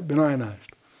would have been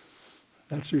ionized.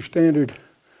 That's your standard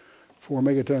 4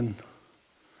 megaton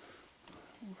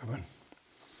weapon.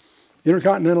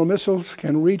 Intercontinental missiles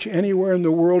can reach anywhere in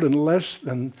the world in less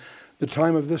than the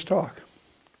time of this talk.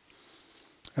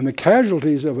 And the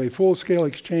casualties of a full-scale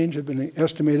exchange have been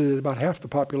estimated at about half the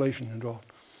population involved.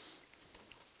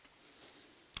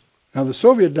 Now the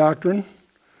Soviet doctrine,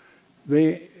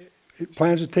 it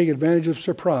plans to take advantage of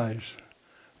surprise.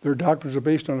 Their doctrines are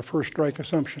based on a first strike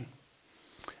assumption.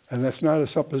 And that's not a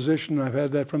supposition. I've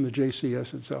had that from the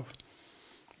JCS itself.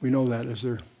 We know that as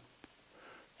their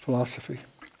philosophy.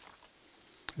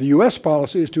 The U.S.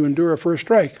 policy is to endure a first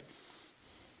strike.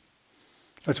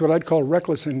 That's what I'd call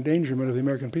reckless endangerment of the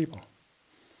American people.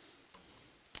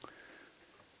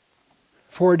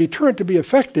 For a deterrent to be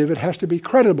effective, it has to be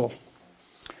credible.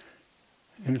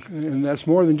 And that's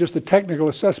more than just the technical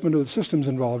assessment of the systems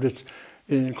involved. It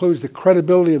includes the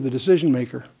credibility of the decision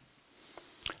maker.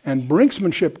 And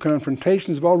brinksmanship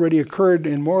confrontations have already occurred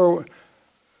in more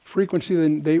frequency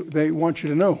than they want you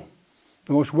to know.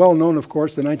 The most well-known, of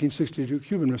course, the 1962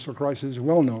 Cuban Missile Crisis is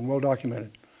well-known,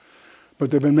 well-documented. But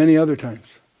there have been many other times.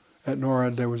 At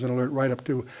NORAD, there was an alert right up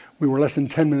to, we were less than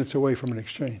 10 minutes away from an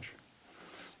exchange.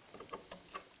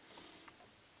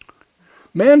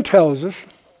 Man tells us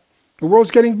the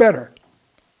world's getting better.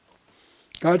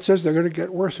 God says they're going to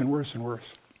get worse and worse and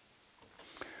worse.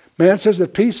 Man says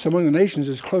that peace among the nations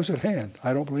is close at hand.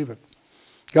 I don't believe it.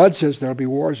 God says there'll be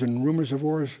wars and rumors of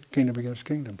wars, kingdom against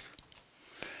kingdoms.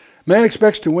 Man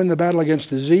expects to win the battle against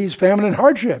disease, famine, and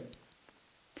hardship.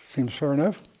 Seems fair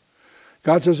enough.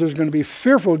 God says there's going to be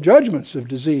fearful judgments of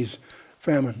disease,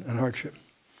 famine, and hardship.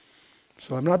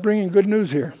 So I'm not bringing good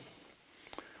news here.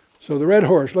 So the red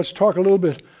horse, let's talk a little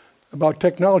bit about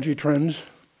technology trends.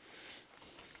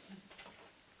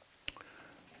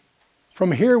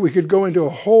 From here, we could go into a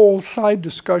whole side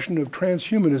discussion of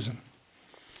transhumanism.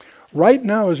 Right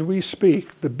now, as we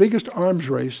speak, the biggest arms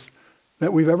race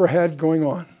that we've ever had going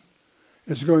on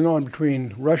is going on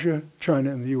between Russia,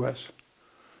 China, and the U.S.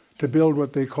 to build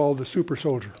what they call the super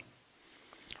soldier.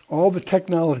 All the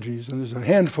technologies, and there's a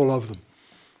handful of them,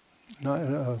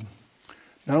 not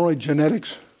only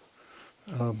genetics,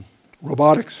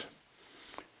 robotics,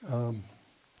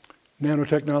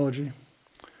 nanotechnology,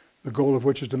 the goal of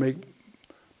which is to make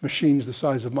machines the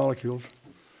size of molecules,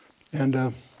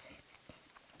 and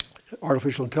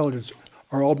artificial intelligence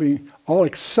are all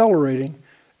accelerating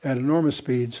at enormous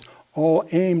speeds, all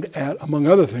aimed at, among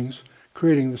other things,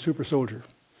 creating the super soldier.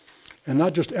 And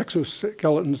not just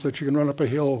exoskeletons that you can run up a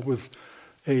hill with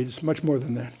aids, much more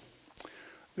than that.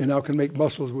 They now can make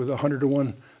muscles with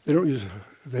 100-to-1. They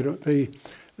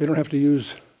don't have to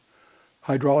use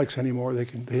hydraulics anymore.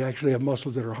 They actually have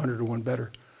muscles that are 100-to-1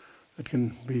 better that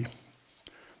can be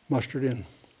mustered in.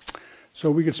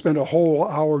 So we could spend a whole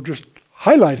hour just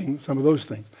highlighting some of those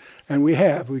things. And we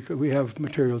have. We have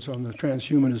materials on the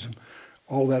transhumanism.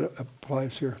 All that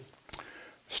applies here.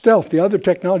 Stealth, the other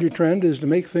technology trend, is to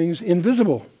make things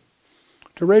invisible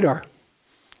to radar.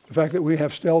 The fact that we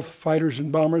have stealth fighters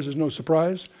and bombers is no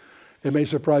surprise. It may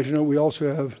surprise you, we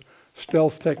also have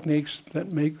stealth techniques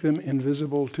that make them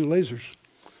invisible to lasers.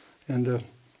 And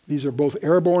these are both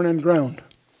airborne and ground,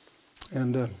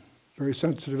 and very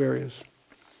sensitive areas.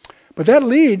 But that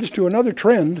leads to another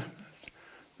trend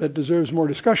that deserves more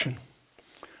discussion.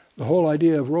 The whole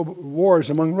idea of wars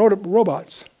among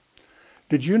robots.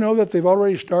 Did you know that they've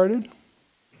already started?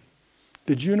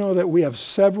 Did you know that we have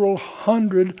several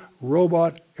hundred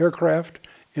robot aircraft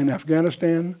in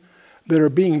Afghanistan that are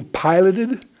being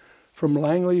piloted from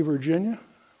Langley, Virginia,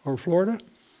 or Florida?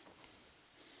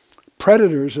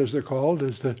 Predators, as they're called,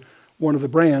 is one of the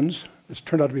brands that's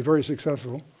turned out to be very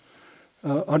successful,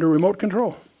 under remote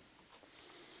control.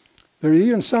 There are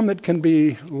even some that can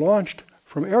be launched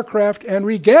from aircraft and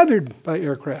regathered by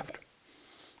aircraft.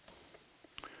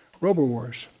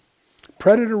 Robo-wars.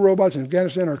 Predator robots in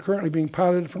Afghanistan are currently being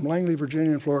piloted from Langley,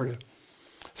 Virginia, and Florida.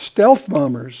 Stealth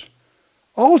bombers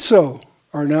also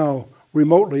are now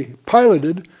remotely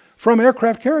piloted from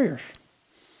aircraft carriers.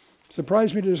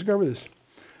 Surprised me to discover this.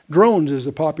 Drones is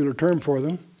the popular term for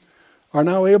them, are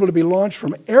now able to be launched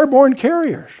from airborne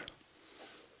carriers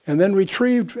and then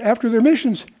retrieved after their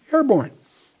missions airborne.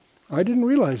 I didn't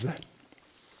realize that.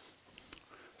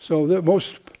 So the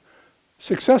most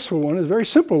successful one is a very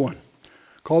simple one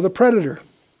called the Predator.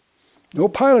 No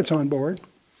pilots on board.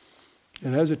 It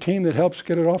has a team that helps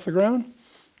get it off the ground.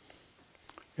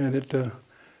 And it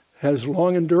has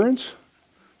long endurance.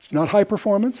 It's not high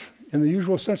performance in the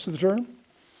usual sense of the term.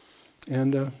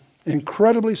 And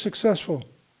incredibly successful.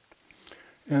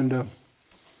 And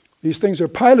these things are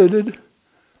piloted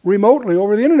remotely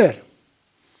over the internet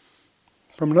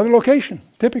from another location,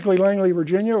 typically Langley,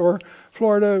 Virginia, or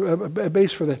Florida, a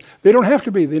base for that. They don't have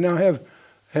to be. They now have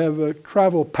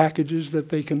travel packages that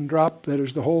they can drop. That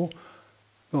is, the whole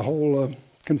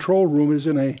control room is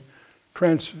in a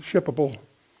transshippable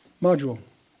module.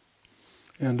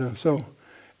 And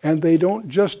they don't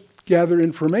just gather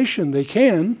information. They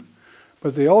can,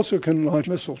 but they also can launch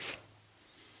missiles.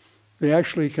 They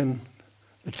actually can,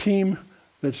 the team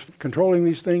that's controlling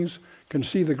these things can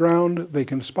see the ground, they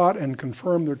can spot and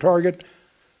confirm their target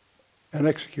and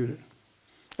execute it.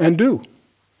 And do,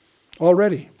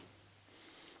 already.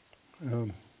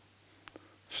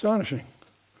 Astonishing.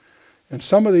 And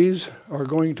some of these are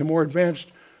going to more advanced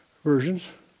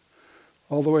versions.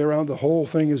 All the way around, the whole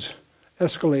thing is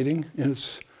escalating in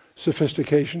its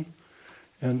sophistication.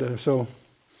 And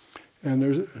and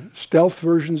there's stealth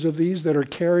versions of these that are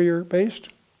carrier-based.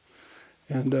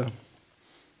 And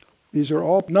these are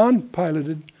all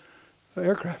non-piloted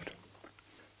aircraft.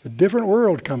 A different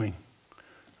world coming.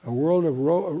 A world of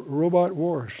robot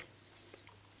wars.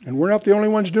 And we're not the only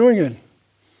ones doing it.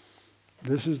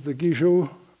 This is the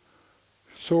Guizhou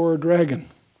Soar Dragon.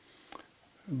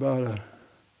 About a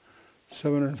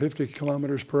 750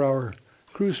 kilometers per hour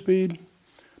cruise speed.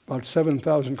 About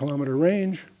 7,000 kilometer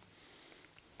range.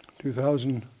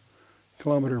 2,000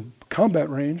 kilometer combat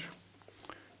range.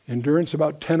 Endurance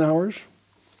about 10 hours.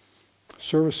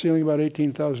 Service ceiling about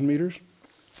 18,000 meters.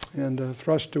 And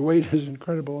thrust to weight is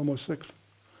incredible, almost 6.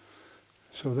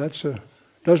 So that's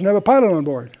doesn't have a pilot on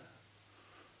board.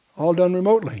 All done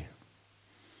remotely.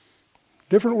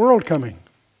 Different world coming.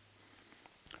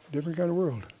 Different kind of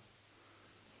world.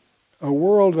 A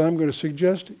world that I'm going to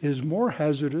suggest is more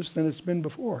hazardous than it's been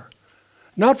before.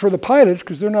 Not for the pilots,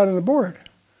 because they're not on the board.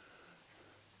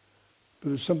 But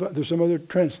there's some other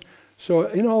trends. So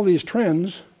in all these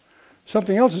trends,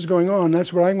 something else is going on.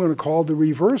 That's what I'm going to call the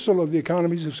reversal of the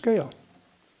economies of scale.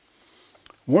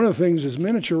 One of the things is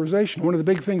miniaturization. One of the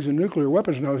big things in nuclear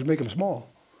weapons now is make them small.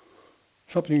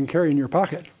 Something you can carry in your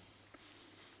pocket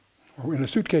or in a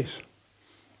suitcase.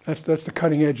 That's the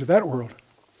cutting edge of that world.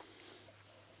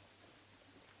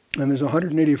 And there's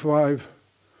 185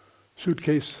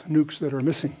 suitcase nukes that are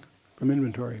missing from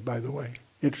inventory, by the way.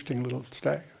 Interesting little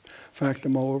fact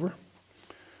I'm all over.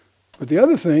 But the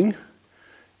other thing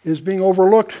is being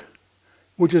overlooked,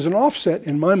 which is an offset,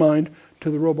 in my mind,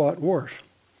 to the robot wars.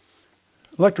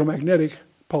 Electromagnetic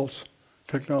pulse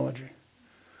technology.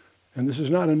 And this is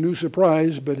not a new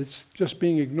surprise, but it's just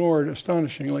being ignored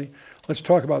astonishingly. Let's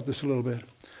talk about this a little bit.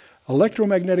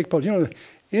 Electromagnetic pulse. You know, the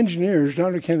engineers, not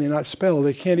only can they not spell,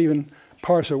 they can't even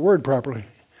parse a word properly.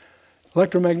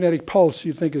 Electromagnetic pulse,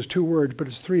 you'd think is 2 words, but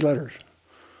it's 3 letters.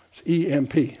 It's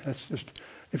EMP. That's just,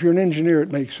 if you're an engineer,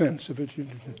 it makes sense. If it's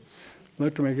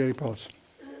electromagnetic pulse.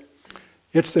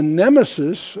 It's the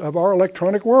nemesis of our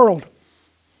electronic world.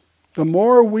 The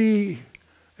more we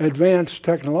advance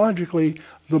technologically,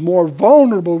 the more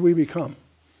vulnerable we become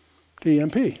to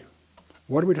EMP.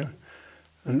 What are we doing?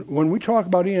 And when we talk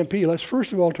about EMP, let's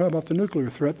first of all talk about the nuclear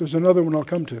threat. There's another one I'll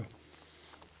come to.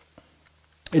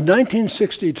 In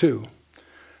 1962,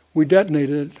 we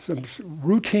detonated some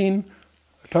routine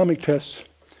atomic tests,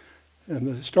 and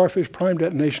the Starfish Prime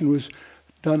detonation was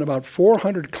done about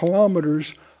 400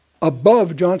 kilometers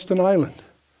above Johnston Island.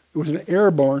 It was an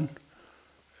airborne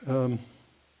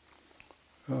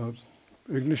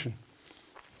ignition.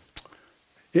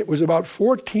 It was about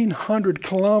 1,400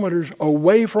 kilometers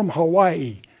away from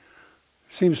Hawaii.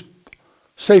 Seems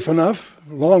safe enough,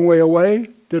 a long way away,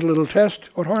 did a little test.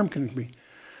 What harm can it be?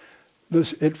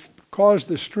 It caused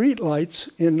the street lights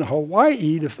in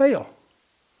Hawaii to fail.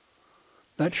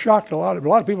 That shocked a lot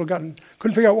of people. Couldn't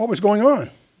figure out what was going on.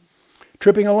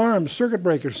 Tripping alarms, circuit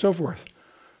breakers, so forth.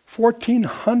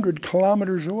 1,400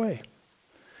 kilometers away.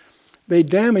 They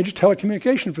damaged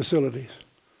telecommunication facilities.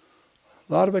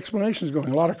 A lot of explanations going,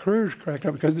 a lot of careers cracked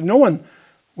up because no one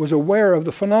was aware of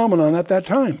the phenomenon at that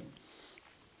time.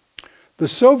 The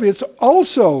Soviets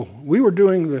also, we were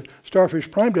doing the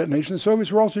Starfish Prime detonation, the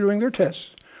Soviets were also doing their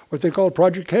tests, what they called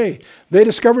Project K. They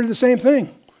discovered the same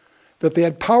thing, that they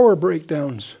had power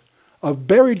breakdowns of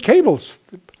buried cables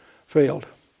that failed.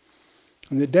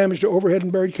 And the damage to overhead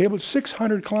and buried cables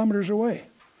 600 kilometers away.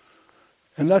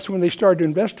 And that's when they started to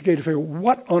investigate to figure out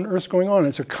what on earth's going on.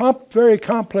 It's a very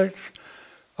complex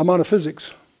amount of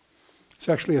physics. It's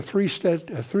actually a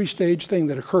three-stage thing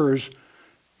that occurs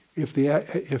if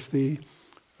the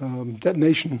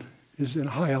detonation is in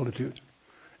high altitude.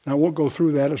 Now I won't go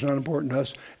through that, it's not important to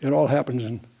us. It all happens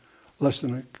in less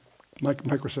than a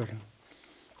microsecond.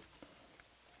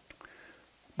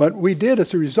 But we did,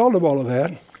 as a result of all of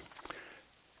that,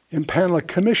 impanel a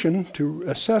commission to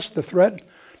assess the threat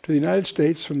to the United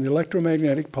States from the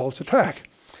electromagnetic pulse attack.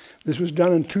 This was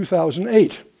done in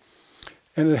 2008.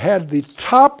 And it had the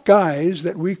top guys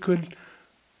that we could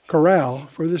corral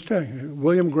for this tech.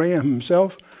 William Graham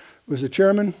himself was the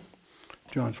chairman,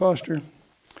 John Foster,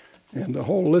 and the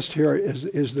whole list here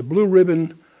is the blue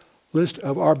ribbon list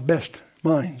of our best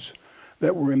minds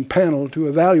that were impaneled to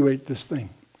evaluate this thing.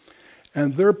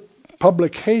 And their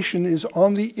publication is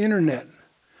on the internet.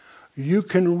 You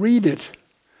can read it.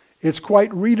 It's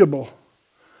quite readable.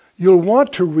 You'll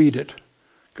want to read it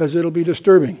because it'll be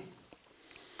disturbing.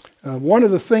 One of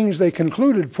the things they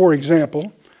concluded, for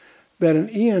example, that an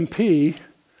EMP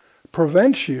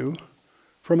prevents you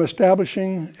from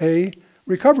establishing a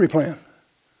recovery plan.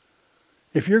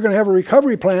 If you're going to have a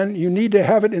recovery plan, you need to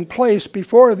have it in place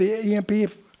before the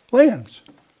EMP lands,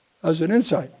 as an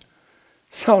insight.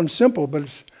 Sounds simple, but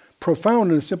it's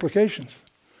profound in its implications.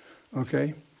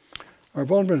 Okay? Our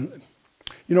vulnerability.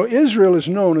 You know, Israel is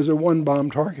known as a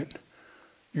one-bomb target.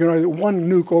 You're going to get one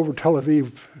nuke over Tel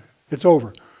Aviv, it's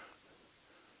over.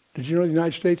 Did you know the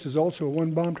United States is also a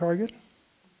one-bomb target?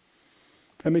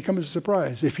 That may come as a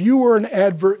surprise. If you were an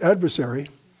adversary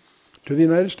to the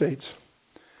United States,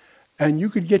 and you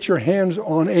could get your hands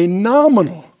on a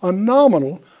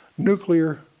nominal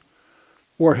nuclear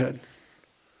warhead,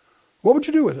 what would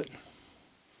you do with it?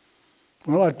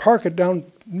 Well, I'd park it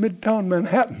down midtown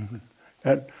Manhattan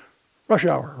at rush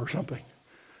hour or something.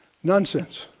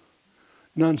 Nonsense.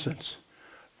 Nonsense.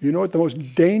 You know what the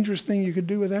most dangerous thing you could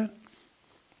do with that?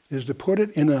 Is to put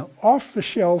it in an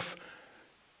off-the-shelf,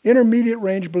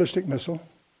 intermediate-range ballistic missile,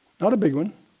 not a big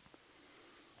one,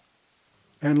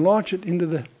 and launch it into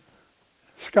the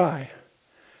sky.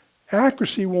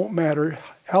 Accuracy won't matter,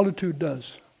 altitude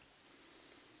does.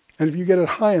 And if you get it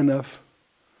high enough,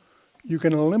 you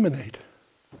can eliminate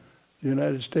the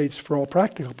United States for all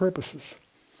practical purposes.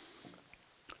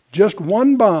 Just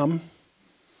one bomb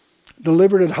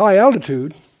delivered at high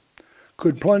altitude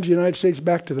could plunge the United States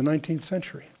back to the 19th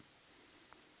century.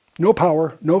 No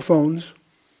power, no phones,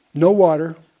 no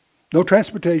water, no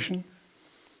transportation,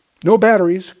 no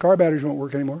batteries. Car batteries won't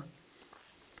work anymore.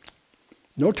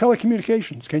 No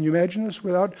telecommunications. Can you imagine this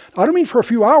without? I don't mean for a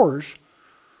few hours.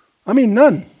 I mean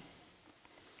none.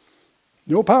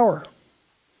 No power.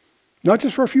 Not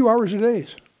just for a few hours a day.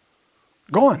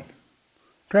 Gone.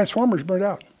 Transformers burned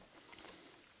out.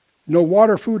 No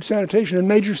water, food, sanitation in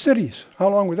major cities. How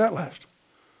long would that last?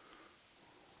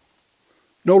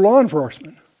 No law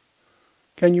enforcement.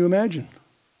 Can you imagine?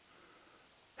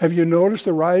 Have you noticed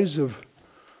the rise of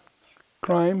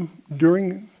crime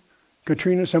during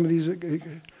Katrina? Some of these,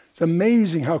 it's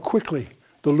amazing how quickly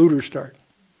the looters start.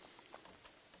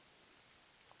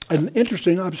 An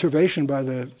interesting observation by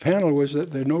the panel was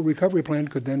that no recovery plan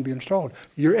could then be installed.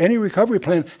 Any recovery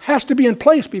plan has to be in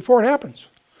place before it happens,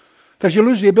 because you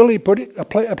lose the ability to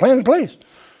put a plan in place.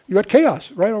 You got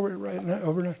chaos right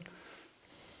overnight.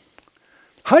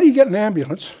 How do you get an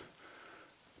ambulance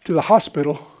to the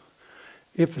hospital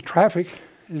if the traffic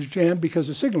is jammed because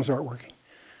the signals aren't working?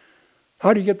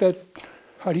 How do you get that?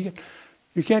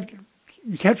 You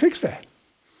can't fix that.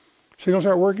 Signals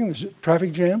aren't working, there's a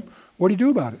traffic jam. What do you do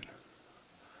about it?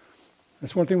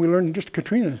 That's one thing we learned in just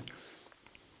Katrina.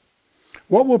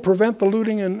 What will prevent the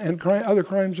looting and other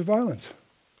crimes of violence?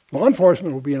 Law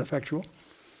enforcement will be ineffectual.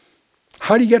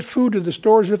 How do you get food to the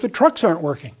stores if the trucks aren't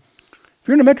working? If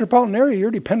you're in a metropolitan area, you're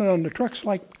dependent on the trucks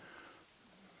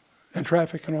and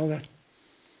traffic and all that.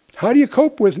 How do you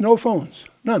cope with no phones?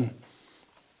 None.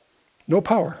 No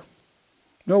power.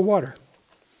 No water.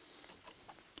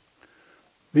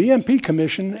 The EMP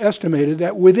Commission estimated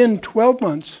that within 12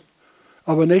 months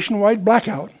of a nationwide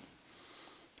blackout,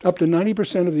 up to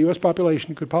 90% of the U.S.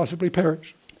 population could possibly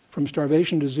perish from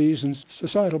starvation, disease, and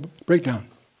societal breakdown.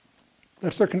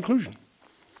 That's their conclusion.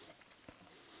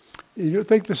 You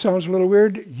think this sounds a little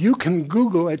weird? You can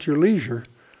Google at your leisure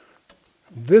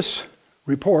this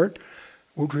report,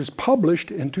 which was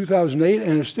published in 2008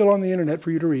 and is still on the internet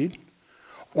for you to read,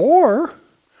 or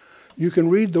you can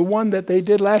read the one that they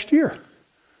did last year.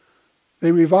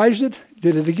 They revised it,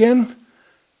 did it again,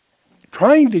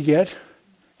 trying to get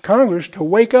Congress to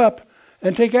wake up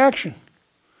and take action.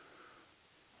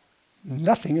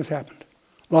 Nothing has happened.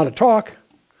 A lot of talk.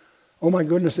 Oh my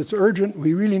goodness, it's urgent.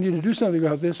 We really need to do something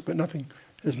about this, but nothing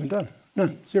has been done.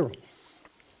 None. Zero.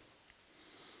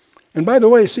 And by the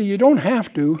way, see, you don't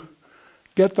have to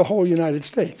get the whole United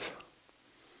States.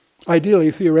 Ideally,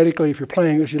 theoretically, if you're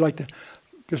playing this, you'd like to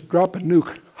just drop a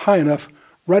nuke high enough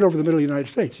right over the middle of the United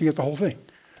States. You get the whole thing.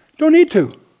 Don't need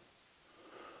to.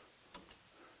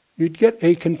 You'd get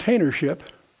a container ship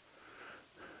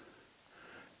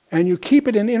and you keep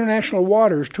it in international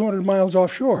waters 200 miles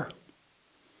offshore.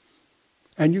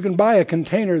 And you can buy a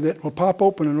container that will pop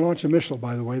open and launch a missile,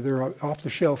 by the way. They're an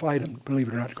off-the-shelf item, believe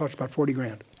it or not. It costs about 40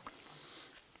 grand.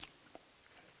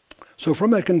 So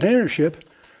from that container ship,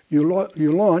 you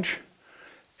launch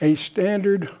a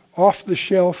standard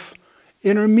off-the-shelf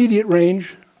intermediate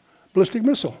range ballistic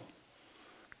missile.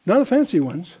 Not a fancy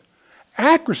ones.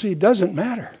 Accuracy doesn't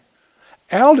matter.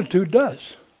 Altitude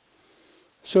does.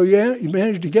 So you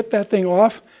manage to get that thing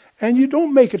off, and you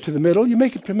don't make it to the middle. You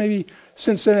make it to maybe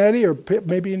Cincinnati or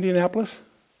maybe Indianapolis,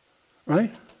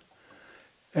 right?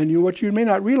 And what you may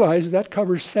not realize is that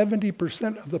covers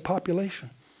 70% of the population.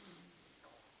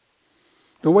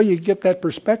 The way you get that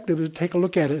perspective is to take a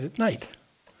look at it at night.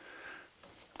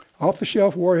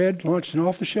 Off-the-shelf warhead launched an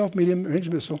off-the-shelf medium-range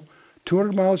missile,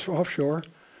 200 miles offshore.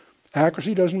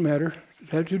 Accuracy doesn't matter.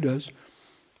 Attitude does.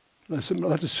 Let's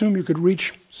assume you could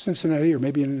reach Cincinnati or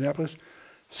maybe Indianapolis.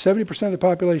 70% of the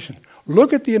population.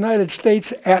 Look at the United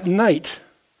States at night.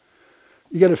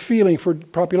 You get a feeling for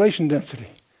population density.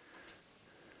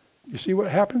 You see what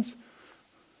happens?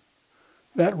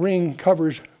 That ring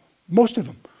covers most of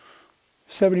them.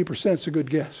 70% is a good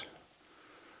guess.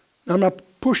 Now, I'm not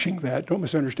pushing that, don't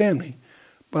misunderstand me.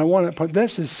 But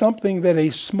this is something that a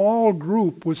small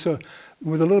group with a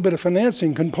little bit of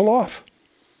financing can pull off.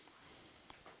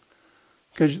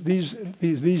 Because these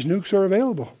nukes are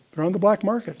available. They're on the black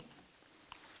market.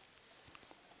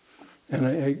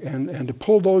 And to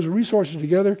pull those resources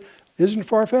together isn't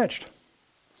far-fetched.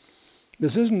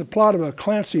 This isn't the plot of a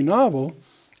Clancy novel.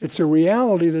 It's a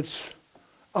reality that's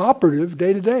operative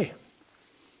day to day.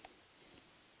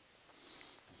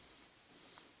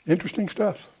 Interesting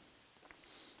stuff.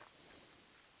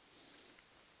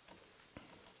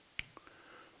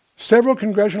 Several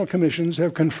congressional commissions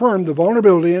have confirmed the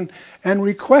vulnerability and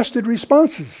requested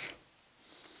responses.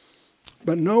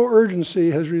 But no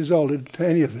urgency has resulted to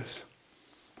any of this.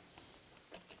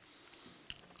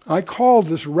 I called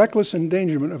this reckless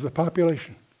endangerment of the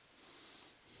population.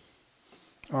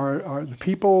 The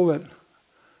people that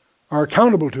are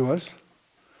accountable to us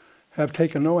have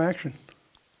taken no action.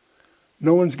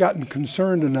 No one's gotten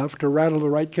concerned enough to rattle the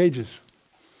right cages.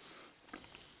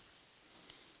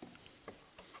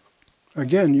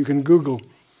 Again, you can Google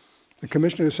the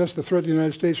Commission to Assess the Threat to the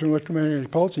United States from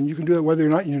Electromagnetic Pulse, and you can do that whether you're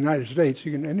not in the United States.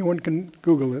 Anyone can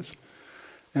Google this.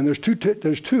 And there's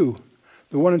two.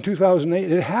 The one in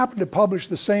 2008, it happened to publish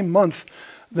the same month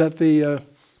that the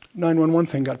 911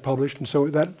 thing got published, and so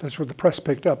that's what the press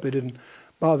picked up. They didn't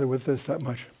bother with this that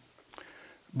much.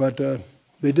 But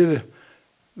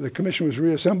the commission was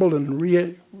reassembled and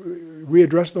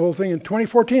readdressed the whole thing in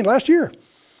 2014, last year.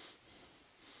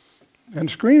 And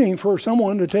screaming for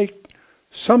someone to take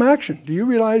some action. Do you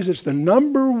realize it's the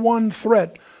 #1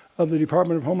 threat of the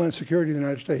Department of Homeland Security in the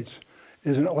United States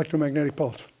is an electromagnetic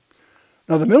pulse?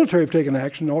 Now the military have taken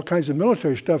action. All kinds of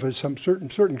military stuff has some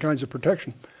certain kinds of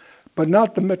protection, but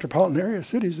not the metropolitan area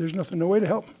cities. There's no way to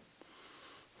help them.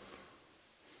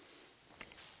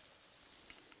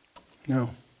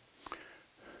 Now,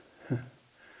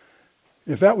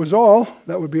 if that was all,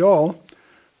 that would be all.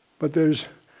 But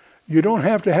you don't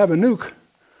have to have a nuke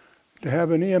to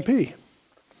have an EMP.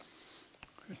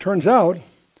 It turns out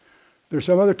there's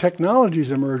some other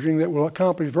technologies emerging that will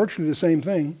accomplish virtually the same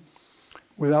thing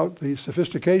without the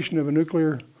sophistication of a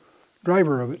nuclear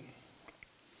driver of it.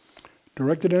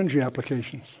 Directed energy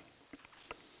applications.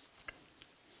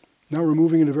 Now we're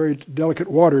moving into very delicate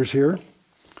waters here,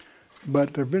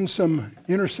 but there have been some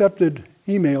intercepted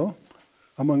email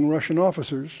among Russian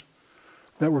officers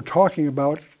that were talking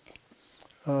about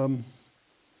the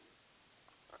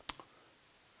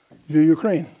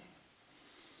Ukraine.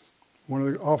 One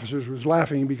of the officers was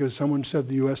laughing because someone said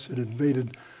the U.S. had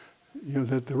invaded,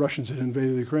 that the Russians had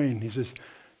invaded Ukraine. He says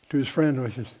to his friend,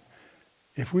 he says,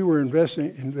 if we were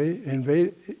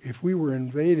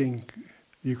invading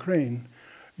Ukraine,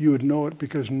 you would know it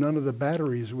because none of the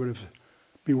batteries would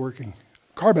be working.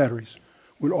 Car batteries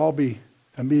would all be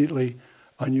immediately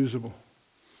unusable.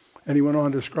 And he went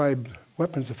on to describe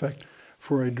weapons effect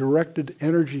for a directed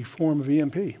energy form of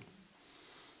EMP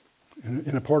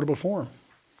in a portable form.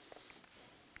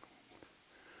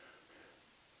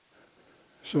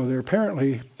 So they're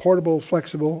apparently portable,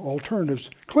 flexible alternatives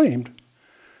claimed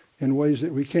in ways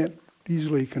that we can't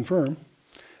easily confirm.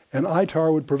 And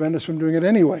ITAR would prevent us from doing it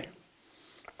anyway.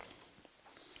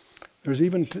 There's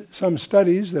even some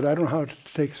studies that I don't know how to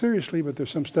take seriously, but there's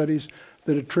some studies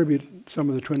that attribute some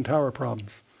of the Twin Tower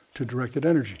problems to directed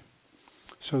energy.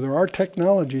 So there are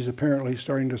technologies apparently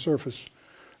starting to surface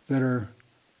that are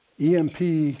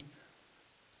EMP,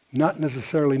 not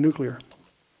necessarily nuclear.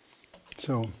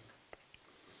 So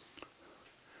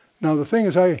now the thing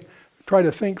is, I try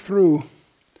to think through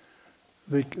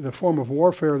the form of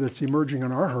warfare that's emerging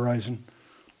on our horizon.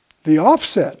 The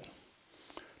offset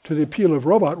to the appeal of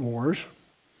robot wars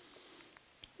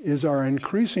is our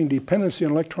increasing dependency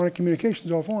on electronic communications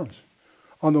in all forms.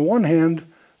 On the one hand,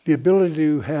 the ability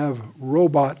to have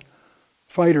robot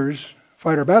fighter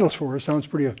battles for us sounds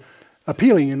pretty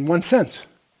appealing in one sense,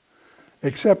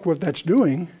 except what that's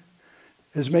doing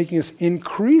is making us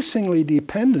increasingly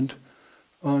dependent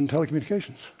on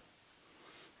telecommunications,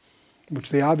 which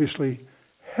they obviously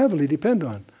heavily depend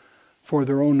on for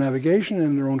their own navigation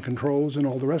and their own controls and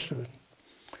all the rest of it.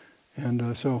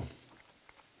 And so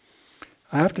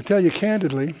I have to tell you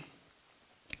candidly,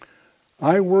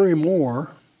 I worry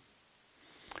more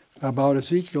about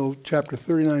Ezekiel chapter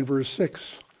 39, verse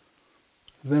 6,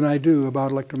 than I do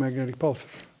about electromagnetic pulses.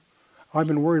 I've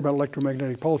been worried about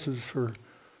electromagnetic pulses for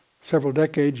several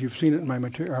decades. You've seen it in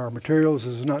our materials.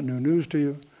 This is not new news to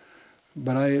you.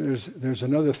 But there's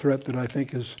another threat that I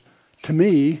think is, to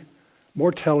me,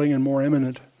 more telling and more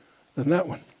imminent than that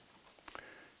one.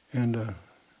 And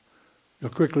you'll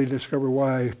quickly discover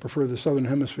why I prefer the southern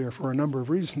hemisphere for a number of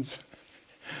reasons.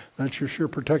 That's your sure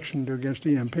protection against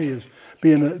EMP, is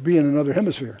being another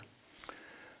hemisphere.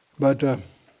 But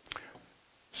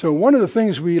so one of the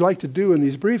things we like to do in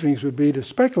these briefings would be to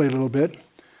speculate a little bit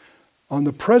on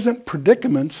the present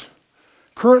predicaments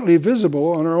currently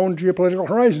visible on our own geopolitical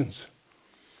horizons.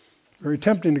 Very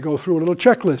tempting to go through a little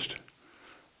checklist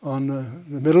on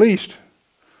the Middle East,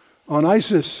 on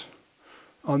ISIS,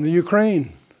 on the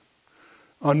Ukraine,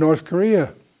 on North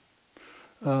Korea,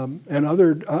 and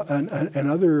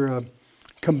other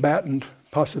combatant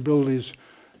possibilities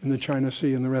in the China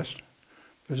Sea and the rest.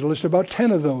 There's a list of about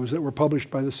 10 of those that were published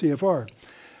by the CFR.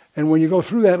 And when you go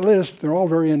through that list, they're all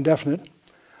very indefinite.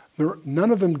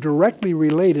 None of them directly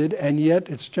related, and yet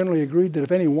it's generally agreed that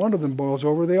if any one of them boils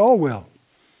over, they all will,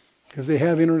 because they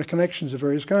have interconnections of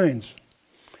various kinds.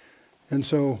 And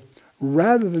so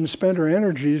rather than spend our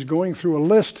energies going through a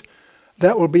list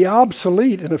that will be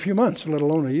obsolete in a few months, let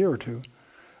alone a year or two,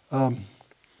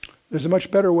 there's a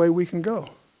much better way we can go.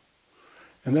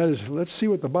 And that is, let's see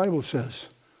what the Bible says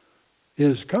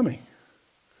is coming,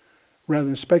 rather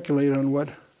than speculate on what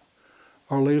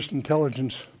our latest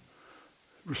intelligence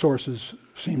sources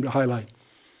seem to highlight.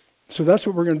 So that's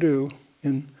what we're going to do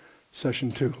in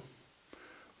session 2.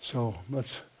 So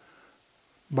let's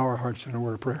bow our hearts in a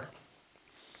word of prayer.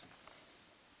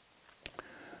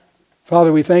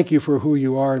 Father, we thank you for who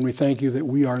you are, and we thank you that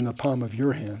we are in the palm of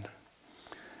your hand.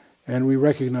 And we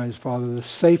recognize, Father, the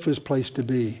safest place to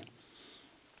be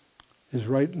is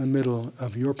right in the middle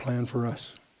of your plan for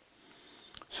us.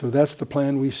 So that's the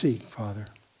plan we seek, Father,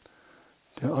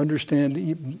 to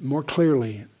understand more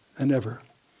clearly than ever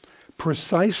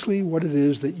precisely what it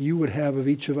is that you would have of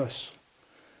each of us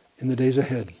in the days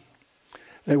ahead,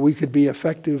 that we could be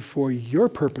effective for your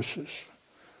purposes,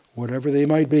 whatever they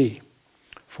might be,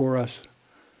 for us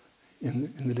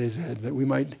in the days ahead, that we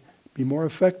might be more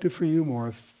effective for you,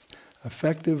 more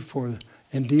effective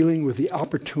in dealing with the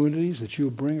opportunities that you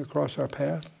bring across our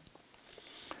path,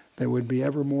 that would be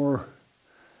ever more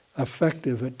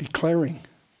effective at declaring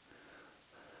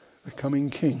the coming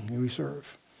King who we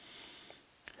serve.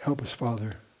 Help us,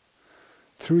 Father,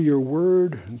 through your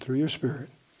word and through your Spirit,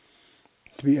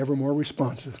 to be ever more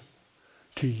responsive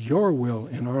to your will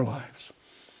in our lives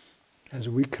as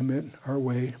we commit our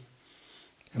way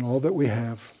and all that we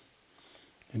have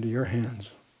into your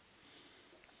hands.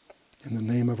 In the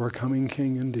name of our coming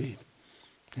King, indeed.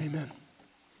 Amen.